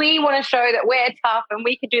 because we want to show that we're tough and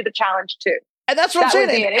we can do the challenge too. And that's what I'm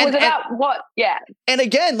saying. It was about what, And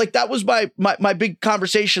again, like that was my big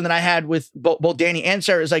conversation that I had with both Danny and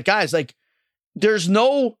Sarah. Is like, guys, like there's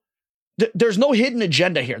no hidden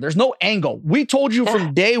agenda here. There's no angle. We told you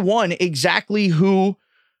from day one exactly who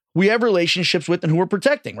we have relationships with and who we're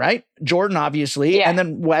protecting, right? Jordan, obviously, and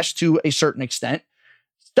then Wes to a certain extent.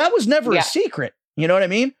 That was never a secret. You know what I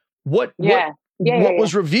mean? What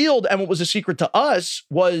was revealed and what was a secret to us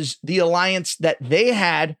was the alliance that they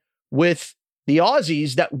had with the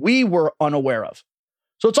Aussies that we were unaware of.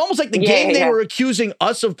 So it's almost like the game they were accusing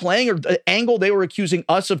us of playing, or the angle they were accusing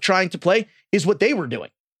us of trying to play, is what they were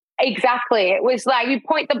doing. Exactly. It was like you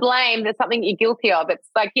point the blame, there's something you're guilty of. It's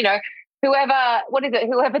like,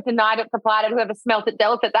 whoever denied it, supplied it, whoever smelt it,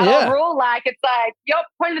 dealt it. That whole rule, like, it's like, yep,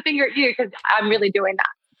 point the finger at you because I'm really doing that.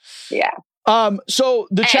 Yeah. So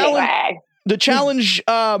the challenge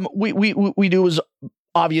we do is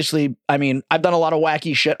obviously, I mean, I've done a lot of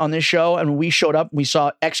wacky shit on this show, and when we showed up, we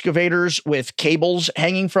saw excavators with cables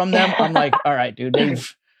hanging from them. I'm like, all right, dude,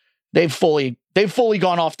 they've fully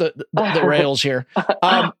gone off the rails here.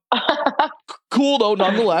 Cool though,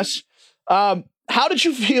 nonetheless. How did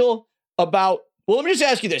you feel about? Well, let me just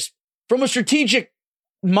ask you this: from a strategic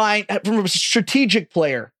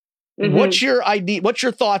player, what's your idea? What's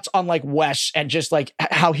your thoughts on like Wes and just like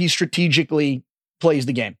how he strategically plays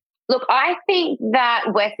the game? Look, I think that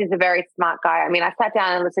Wes is a very smart guy. I mean, I sat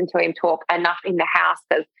down and listened to him talk enough in the house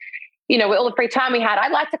because with all the free time we had,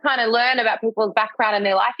 I'd like to kind of learn about people's background and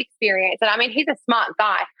their life experience. And I mean, he's a smart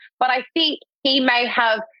guy, but I think he may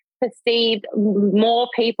have perceived more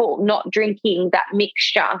people not drinking that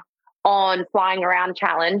mixture on Flying Around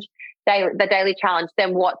Challenge, the daily challenge,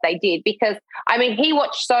 than what they did. Because, I mean, he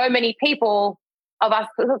watched so many of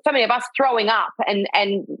us throwing up and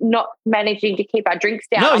not managing to keep our drinks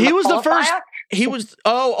down. No, he was the first. He was.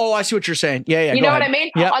 Oh, I see what you're saying. Yeah. You know ahead. what I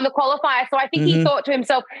mean? Yep. On the qualifier. So I think he thought to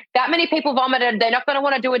himself, that many people vomited, they're not going to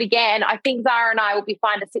want to do it again. I think Zara and I will be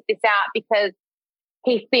fine to sit this out, because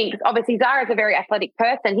he thinks, obviously Zara's a very athletic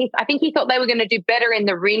person. I think he thought they were going to do better in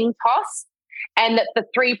the ring toss, and that the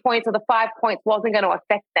 3 points or the 5 points wasn't going to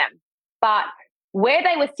affect them. But where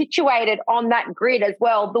they were situated on that grid as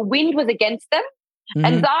well, the wind was against them.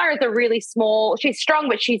 And Zara's a really small, she's strong,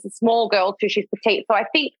 but she's a small girl too. She's petite. So I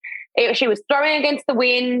think she was throwing against the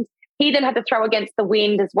wind. He then had to throw against the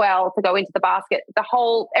wind as well to go into the basket.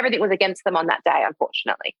 Everything was against them on that day,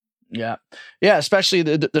 unfortunately. Yeah. Yeah. Especially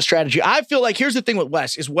the strategy. I feel like here's the thing with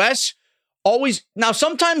Wes is Wes always, now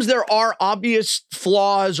sometimes there are obvious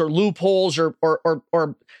flaws or loopholes or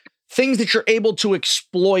things that you're able to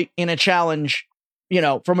exploit in a challenge,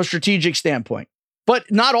 from a strategic standpoint, but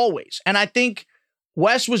not always. And I think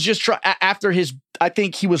Wes was just I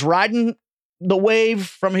think he was riding the wave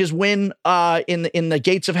from his win in the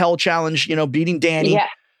Gates of Hell challenge, beating Danny. Yeah.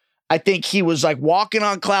 I think he was like walking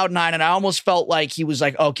on cloud 9, and I almost felt like he was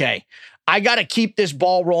like, okay, I got to keep this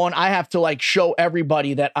ball rolling. I have to like show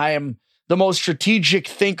everybody that I am the most strategic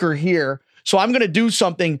thinker here. So I'm going to do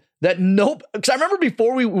something that because I remember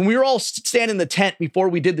when we were all standing in the tent before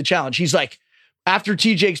we did the challenge, he's like, after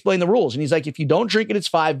TJ explained the rules, and he's like, if you don't drink it, it's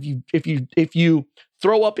 5. If you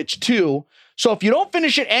throw up, it's 2. So if you don't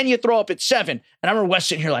finish it and you throw up, it's 7. And I remember Wes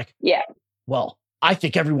sitting here like, yeah, well, I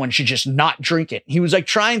think everyone should just not drink it. He was like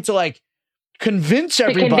trying to like convince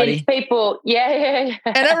everybody. Convince people. Yeah.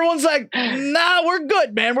 And everyone's like, nah, we're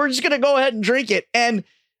good, man. We're just going to go ahead and drink it. And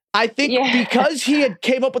I think because he had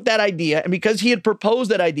came up with that idea, and because he had proposed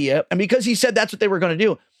that idea, and because he said that's what they were going to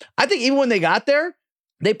do, I think even when they got there,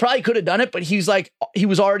 they probably could have done it, but he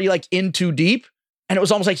was already like in too deep. And it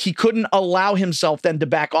was almost like he couldn't allow himself then to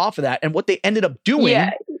back off of that. And what they ended up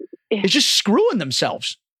doing is just screwing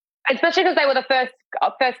themselves. Especially because they were the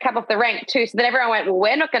first cab off the rank too. So then everyone went, well,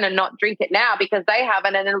 we're not going to not drink it now because they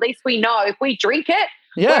haven't. And at least we know if we drink it,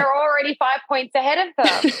 we're already 5 points ahead of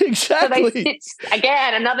them. Exactly. So they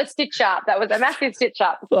again, another stitch up. That was a massive stitch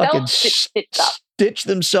up. Stitch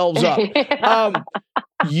themselves up.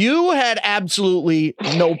 You had absolutely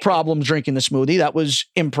no problems drinking the smoothie. That was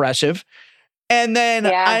impressive. And then,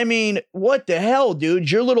 I mean, what the hell, dude?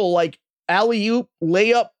 Your little like alley-oop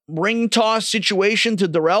layup ring toss situation to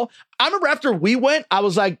Darrell. I remember after we went, I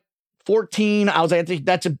was like 14. I was like, I think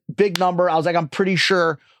that's a big number. I was like, I'm pretty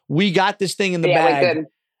sure we got this thing in the bag. Good.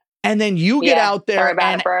 And then you get out there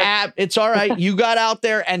and it's all right. You got out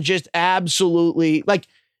there and just absolutely like,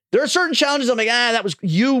 there are certain challenges I'm like,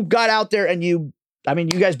 you got out there and you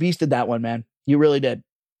guys beasted that one, man. You really did.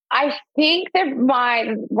 I think that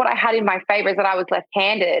what I had in my favor is that I was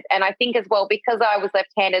left-handed. And I think as well, because I was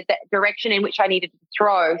left-handed, the direction in which I needed to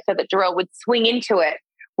throw so that Darrell would swing into it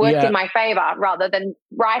worked in my favor rather than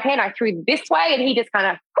right hand. I threw this way and he just kind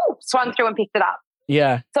of swung through and picked it up.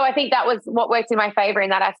 Yeah. So I think that was what worked in my favor in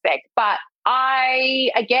that aspect. But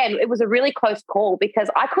it was a really close call because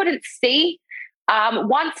I couldn't see.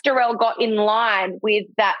 Once Darrell got in line with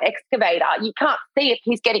that excavator, you can't see if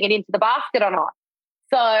he's getting it into the basket or not.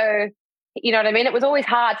 So, you know what I mean? It was always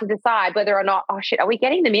hard to decide whether or not, are we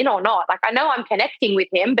getting them in or not? Like, I know I'm connecting with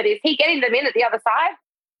him, but is he getting them in at the other side?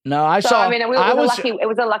 No, it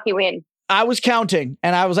was a lucky win. I was counting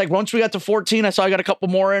and I was like, once we got to 14, I saw I got a couple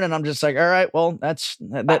more in and I'm just like, all right, well,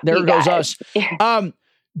 there goes us.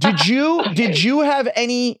 Did you have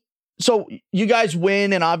any, so you guys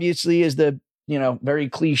win and obviously as the, very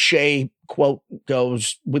cliche quote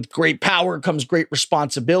goes, with great power comes great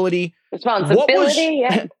responsibility. What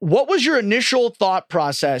was your initial thought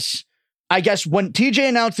process? I guess when TJ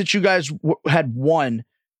announced that you guys had won,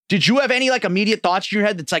 did you have any like immediate thoughts in your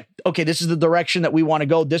head that's like, okay, this is the direction that we want to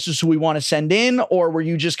go. This is who we want to send in. Or were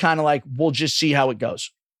you just kind of like, we'll just see how it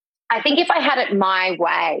goes? I think if I had it my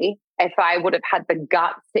way, if I would have had the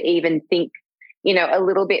guts to even think, a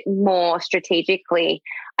little bit more strategically,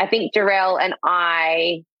 I think Darrell and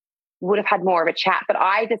I would have had more of a chat, but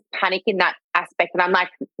I just panic in that aspect. And I'm like,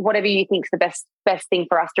 whatever you think's the best thing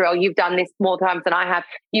for us, Darrell, you've done this more times than I have.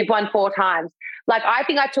 You've won 4 times. Like, I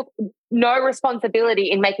think I took no responsibility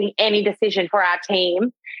in making any decision for our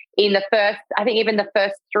team in the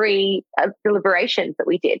first 3 deliberations that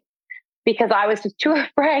we did. because I was just too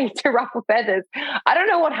afraid to ruffle feathers. I don't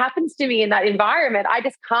know what happens to me in that environment. I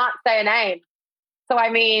just can't say a name. So, I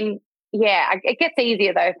mean, yeah, it gets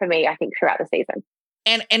easier though for me, I think, throughout the season.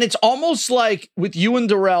 And it's almost like with you and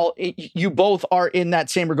Darrell, you both are in that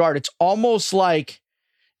same regard. It's almost like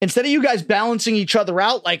instead of you guys balancing each other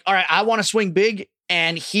out, like, all right, I want to swing big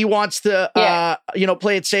and he wants to,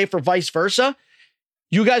 play it safe or vice versa.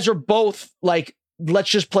 You guys are both like, let's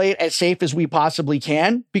just play it as safe as we possibly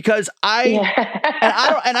can, because I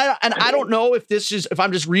don't know if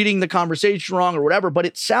I'm just reading the conversation wrong or whatever, but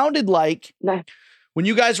it sounded like when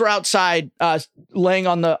you guys were outside, laying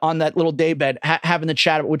on that little daybed, having the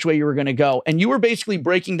chat about which way you were going to go. And you were basically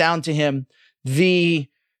breaking down to him the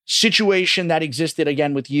situation that existed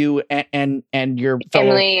again with you and your fellow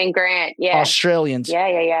Emily and Grant, Australians.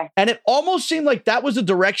 Yeah. And it almost seemed like that was the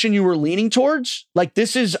direction you were leaning towards. Like,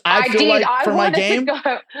 this is, I feel like for my game.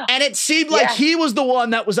 And it seemed like he was the one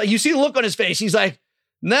that was like, you see the look on his face. He's like,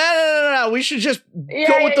 no. We should just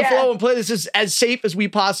go with the flow and play this as safe as we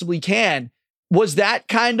possibly can. Was that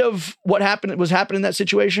kind of what happened? Was happening in that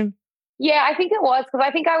situation? Yeah, I think it was, because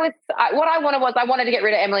I think what I wanted to get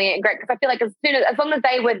rid of Emily and Greg, because I feel like as long as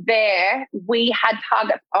they were there, we had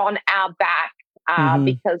targets on our back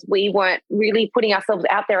because we weren't really putting ourselves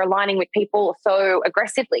out there, aligning with people so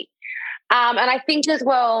aggressively. And I think as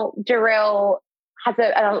well, Darrell has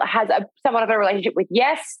a somewhat of a relationship with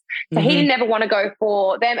Yes, so he didn't ever want to go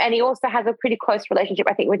for them, and he also has a pretty close relationship,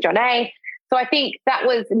 I think, with John A. So I think that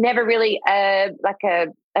was never really an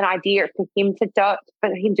idea for him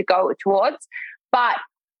to go towards. But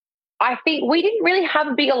I think we didn't really have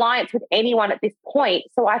a big alliance with anyone at this point.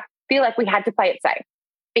 So I feel like we had to play it safe,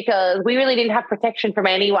 because we really didn't have protection from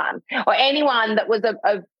anyone or anyone that was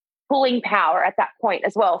of pulling power at that point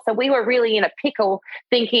as well. So we were really in a pickle,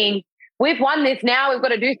 thinking we've won this now, we've got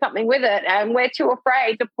to do something with it, and we're too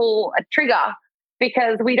afraid to pull a trigger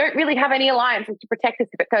because we don't really have any alliances to protect us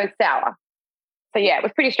if it goes sour. So yeah, it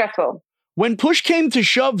was pretty stressful. When push came to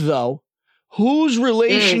shove, though, whose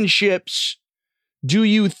relationships do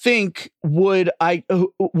you think would win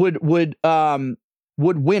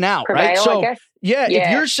out? Prevail, right? So I guess. Yeah,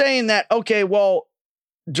 if you're saying that, okay, well,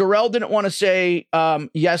 Darrell didn't want to say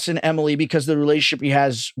Yes and Emily because of the relationship he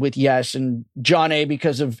has with Yes, and John A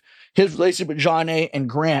because of his relationship with John A and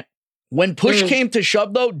Grant. When push came to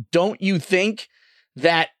shove, though, don't you think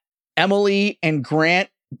that Emily and Grant,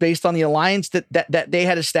 based on the alliance that they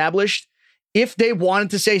had established, if they wanted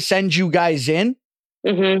to say send you guys in,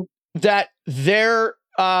 that their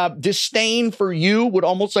disdain for you would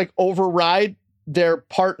almost like override their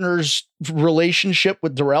partner's relationship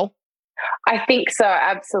with Darrell? I think so,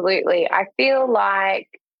 absolutely. I feel like,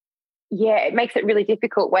 it makes it really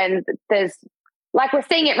difficult when there's, like we're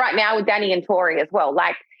seeing it right now with Danny and Tori as well.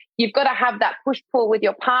 Like, you've got to have that push-pull with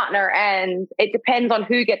your partner, and it depends on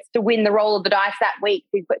who gets to win the roll of the dice that week,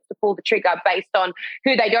 who gets to pull the trigger based on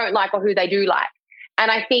who they don't like or who they do like.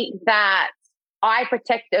 And I think that I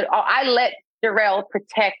let Darrell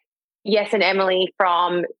protect Yes and Emily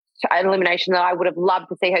from an elimination that I would have loved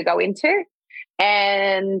to see her go into.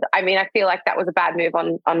 And I mean, I feel like that was a bad move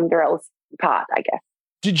on Darrell's part, I guess.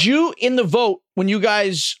 Did you, in the vote, when you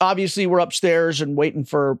guys obviously were upstairs and waiting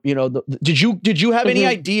for, did you have any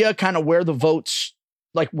idea kind of where the votes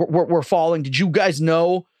were falling? Did you guys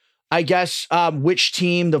know, I guess, which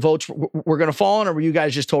team the votes were going to fall on, or were you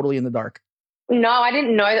guys just totally in the dark? No, I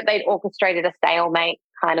didn't know that they'd orchestrated a stalemate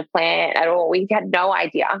kind of plan at all. We had no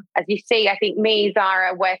idea. As you see, I think me,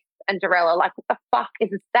 Zara, Wes, and Darrell are like, what the fuck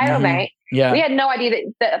is a stalemate? Yeah. We had no idea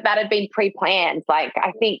that had been pre-planned. Like,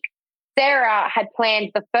 I think Sarah had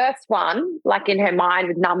planned the first one, like in her mind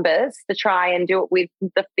with numbers, to try and do it with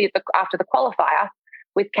after the qualifier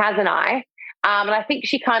with Kaz and I. And I think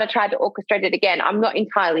she kind of tried to orchestrate it again. I'm not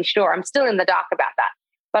entirely sure. I'm still in the dark about that.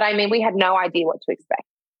 But I mean, we had no idea what to expect.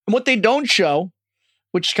 And what they don't show,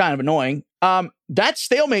 which is kind of annoying, that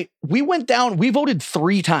stalemate, we voted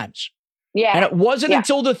 3 times. Yeah. And it wasn't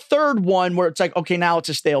until the third one where it's like, okay, now it's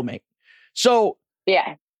a stalemate. So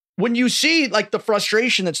when you see like the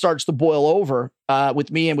frustration that starts to boil over with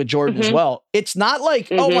me and with Jordan as well, it's not like,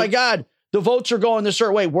 oh my God, the votes are going this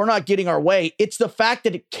certain way, we're not getting our way. It's the fact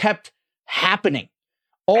that it kept happening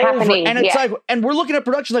over. And it's like, and we're looking at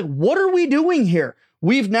production like, what are we doing here?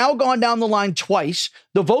 We've now gone down the line twice.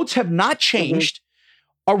 The votes have not changed.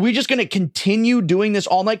 Are we just going to continue doing this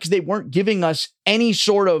all night? Because they weren't giving us any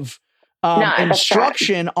sort of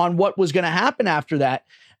instruction on what was going to happen after that.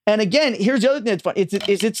 And again, here's the other thing that's fun.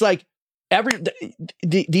 It's like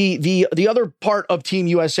the other part of Team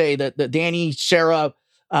USA, the Danny, Sarah,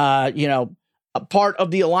 a part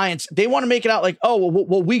of the alliance, they want to make it out like, oh,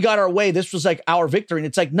 well, we got our way. This was like our victory. And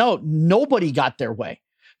it's like, no, nobody got their way,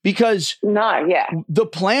 because the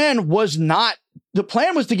plan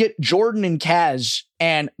was to get Jordan and Kaz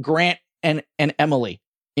and Grant and Emily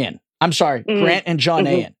in. I'm sorry, Grant and John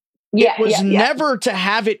A in. It was never to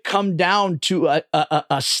have it come down to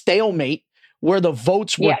a stalemate where the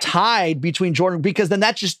votes were tied between Jordan, because then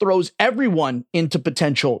that just throws everyone into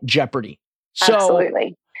potential jeopardy. So,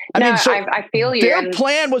 absolutely. I feel you. Their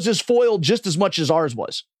plan was as foiled just as much as ours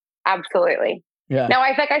was. Absolutely. Yeah. Now,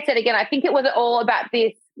 like I said again, I think it was all about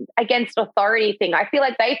this against authority thing. I feel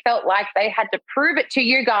like they felt like they had to prove it to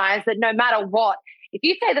you guys that no matter what, if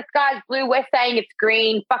you say the sky's blue, we're saying it's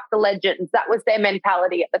green, fuck the legends. That was their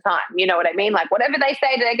mentality at the time. You know what I mean? Like whatever they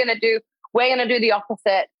say they're going to do, we're going to do the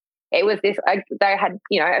opposite. It was this, they had,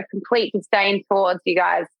 a complete disdain towards you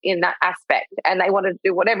guys in that aspect. And they wanted to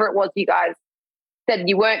do whatever it was you guys said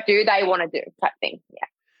you won't do, they want to do type thing. Yeah.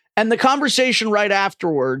 And the conversation right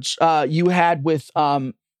afterwards you had with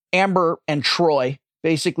Amber and Troy,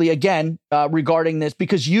 basically, again, regarding this,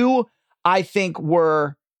 because you, I think,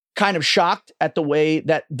 were kind of shocked at the way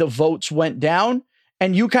that the votes went down.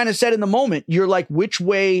 And you kind of said in the moment, you're like, which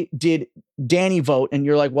way did Danny vote? And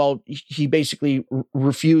you're like, well, he basically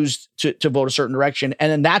refused to vote a certain direction.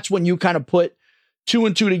 And then that's when you kind of put 2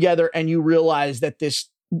 and 2 together and you realized that this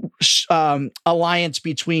alliance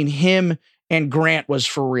between him and Grant was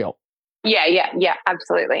for real. Yeah,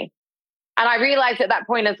 absolutely. And I realized at that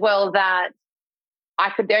point as well that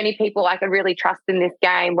the only people I could really trust in this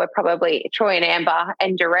game were probably Troy and Amber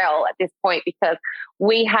and Jarrell at this point, because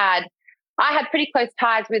I had pretty close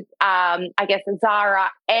ties with, I guess, Zara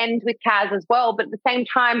and with Kaz as well. But at the same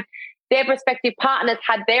time, their respective partners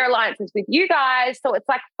had their alliances with you guys. So it's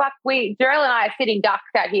like, fuck, Jarrell and I are sitting ducks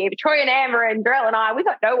out here. Troy and Amber and Jarrell and I, we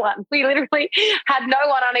got no one. We literally had no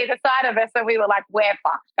one on either side of us. And we were like, we're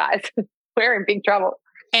fucked, guys. We're in big trouble.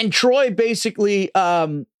 And Troy basically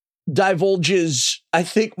divulges, I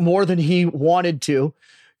think, more than he wanted to,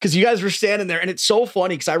 because you guys were standing there, and it's so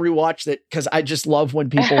funny because I rewatched it because I just love when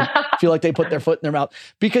people feel like they put their foot in their mouth,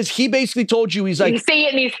 because he basically told you, he's like, you see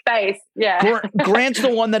it in his face. Yeah. Grant's the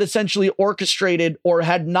one that essentially orchestrated or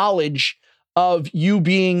had knowledge of you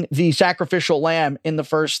being the sacrificial lamb in the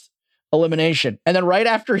first elimination. And then right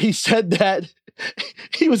after he said that,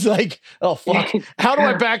 he was like, oh, fuck. How do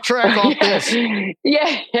I backtrack off this?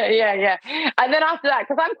 Yeah. And then after that,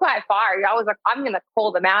 because I'm quite fiery, I was like, I'm going to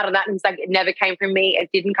call them out on that. And he's like, it never came from me. It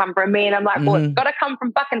didn't come from me. And I'm like, well, it's got to come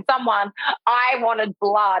from fucking someone. I wanted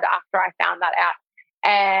blood after I found that out.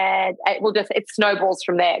 And it snowballs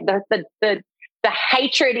from there. The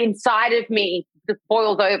hatred inside of me just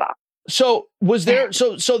boils over. So was there,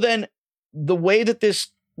 so then the way that this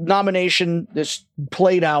nomination, this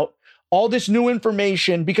played out, all this new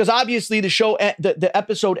information, because obviously the show, the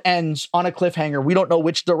episode ends on a cliffhanger. We don't know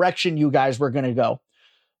which direction you guys were going to go,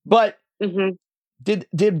 but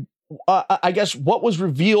did I guess what was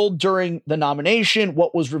revealed during the nomination,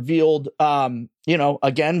 what was revealed,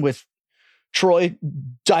 again, with Troy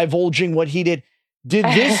divulging what he did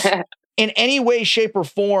this in any way, shape or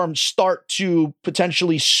form start to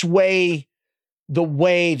potentially sway the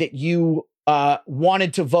way that you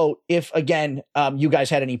wanted to vote if, again, you guys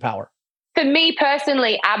had any power? For me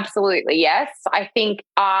personally, absolutely, yes. I think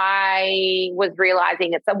I was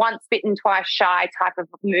realizing it's a once bitten, twice shy type of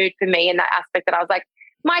mood for me in that aspect, that I was like,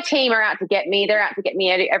 my team are out to get me. They're out to get me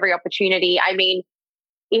every opportunity. I mean,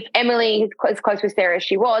 if Emily is as close with Sarah as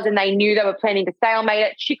she was, and they knew they were planning to stalemate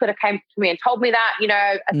it, she could have came to me and told me that,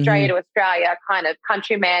 Australia to Australia kind of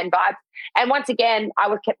countryman vibes. And once again, I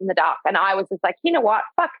was kept in the dark, and I was just like, you know what?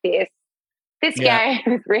 Fuck this. This game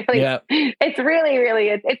is really, it's really,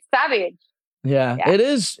 it's savage. Yeah, it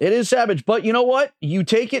is. It is savage. But you know what? You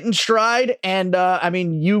take it in stride. And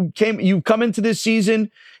you've come into this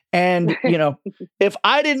season, and, if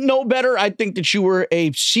I didn't know better, I think that you were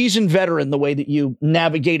a seasoned veteran the way that you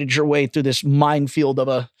navigated your way through this minefield of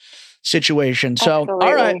a situation. So, absolutely.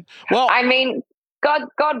 All right. Well, I mean,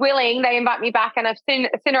 God willing, they invite me back, and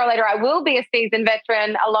sooner or later, I will be a seasoned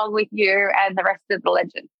veteran along with you and the rest of the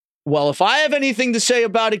legends. Well, if I have anything to say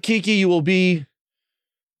about it, Kiki, you will be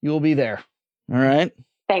there. All right.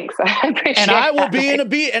 Thanks. I appreciate and I will be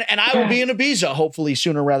in Ibiza, hopefully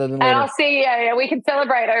sooner rather than later. And I'll see you. We can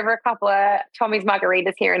celebrate over a couple of Tommy's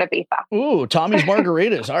margaritas here in Ibiza. Ooh, Tommy's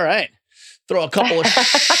margaritas. All right. Throw a couple of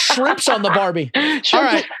shrimps on the Barbie. All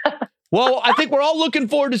right. Well, I think we're all looking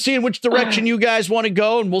forward to seeing which direction you guys want to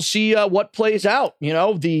go, and we'll see what plays out.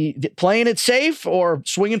 The playing it safe or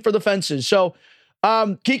swinging for the fences. So,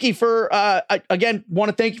 Kiki, again, want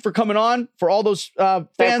to thank you for coming on, for all those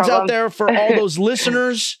fans out there, for all those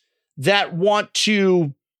listeners. that want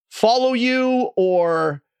to follow you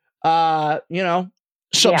or,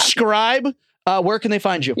 subscribe, where can they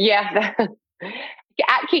find you? Yeah.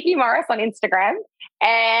 At Kiki Morris on Instagram.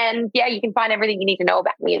 And yeah, you can find everything you need to know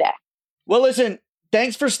about me there. Well, listen,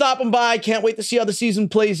 thanks for stopping by. Can't wait to see how the season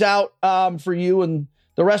plays out for you and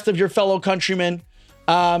the rest of your fellow countrymen.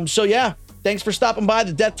 Thanks for stopping by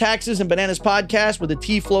the Death Taxes and Bananas podcast where the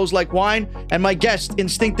tea flows like wine and my guests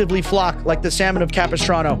instinctively flock like the salmon of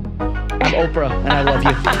Capistrano. I'm Oprah and I love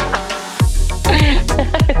you.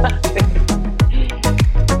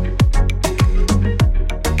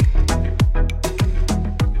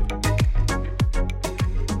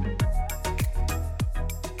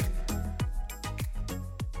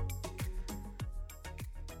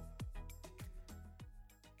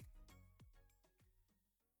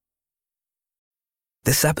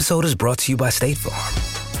 This episode is brought to you by State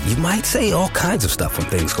Farm. You might say all kinds of stuff when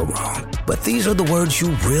things go wrong, but these are the words you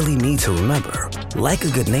really need to remember. Like a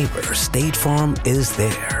good neighbor, State Farm is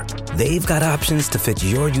there. They've got options to fit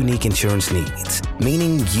your unique insurance needs,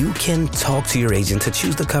 meaning you can talk to your agent to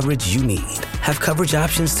choose the coverage you need, have coverage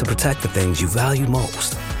options to protect the things you value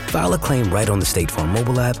most, file a claim right on the State Farm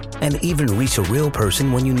mobile app, and even reach a real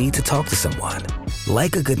person when you need to talk to someone.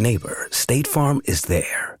 Like a good neighbor, State Farm is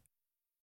there.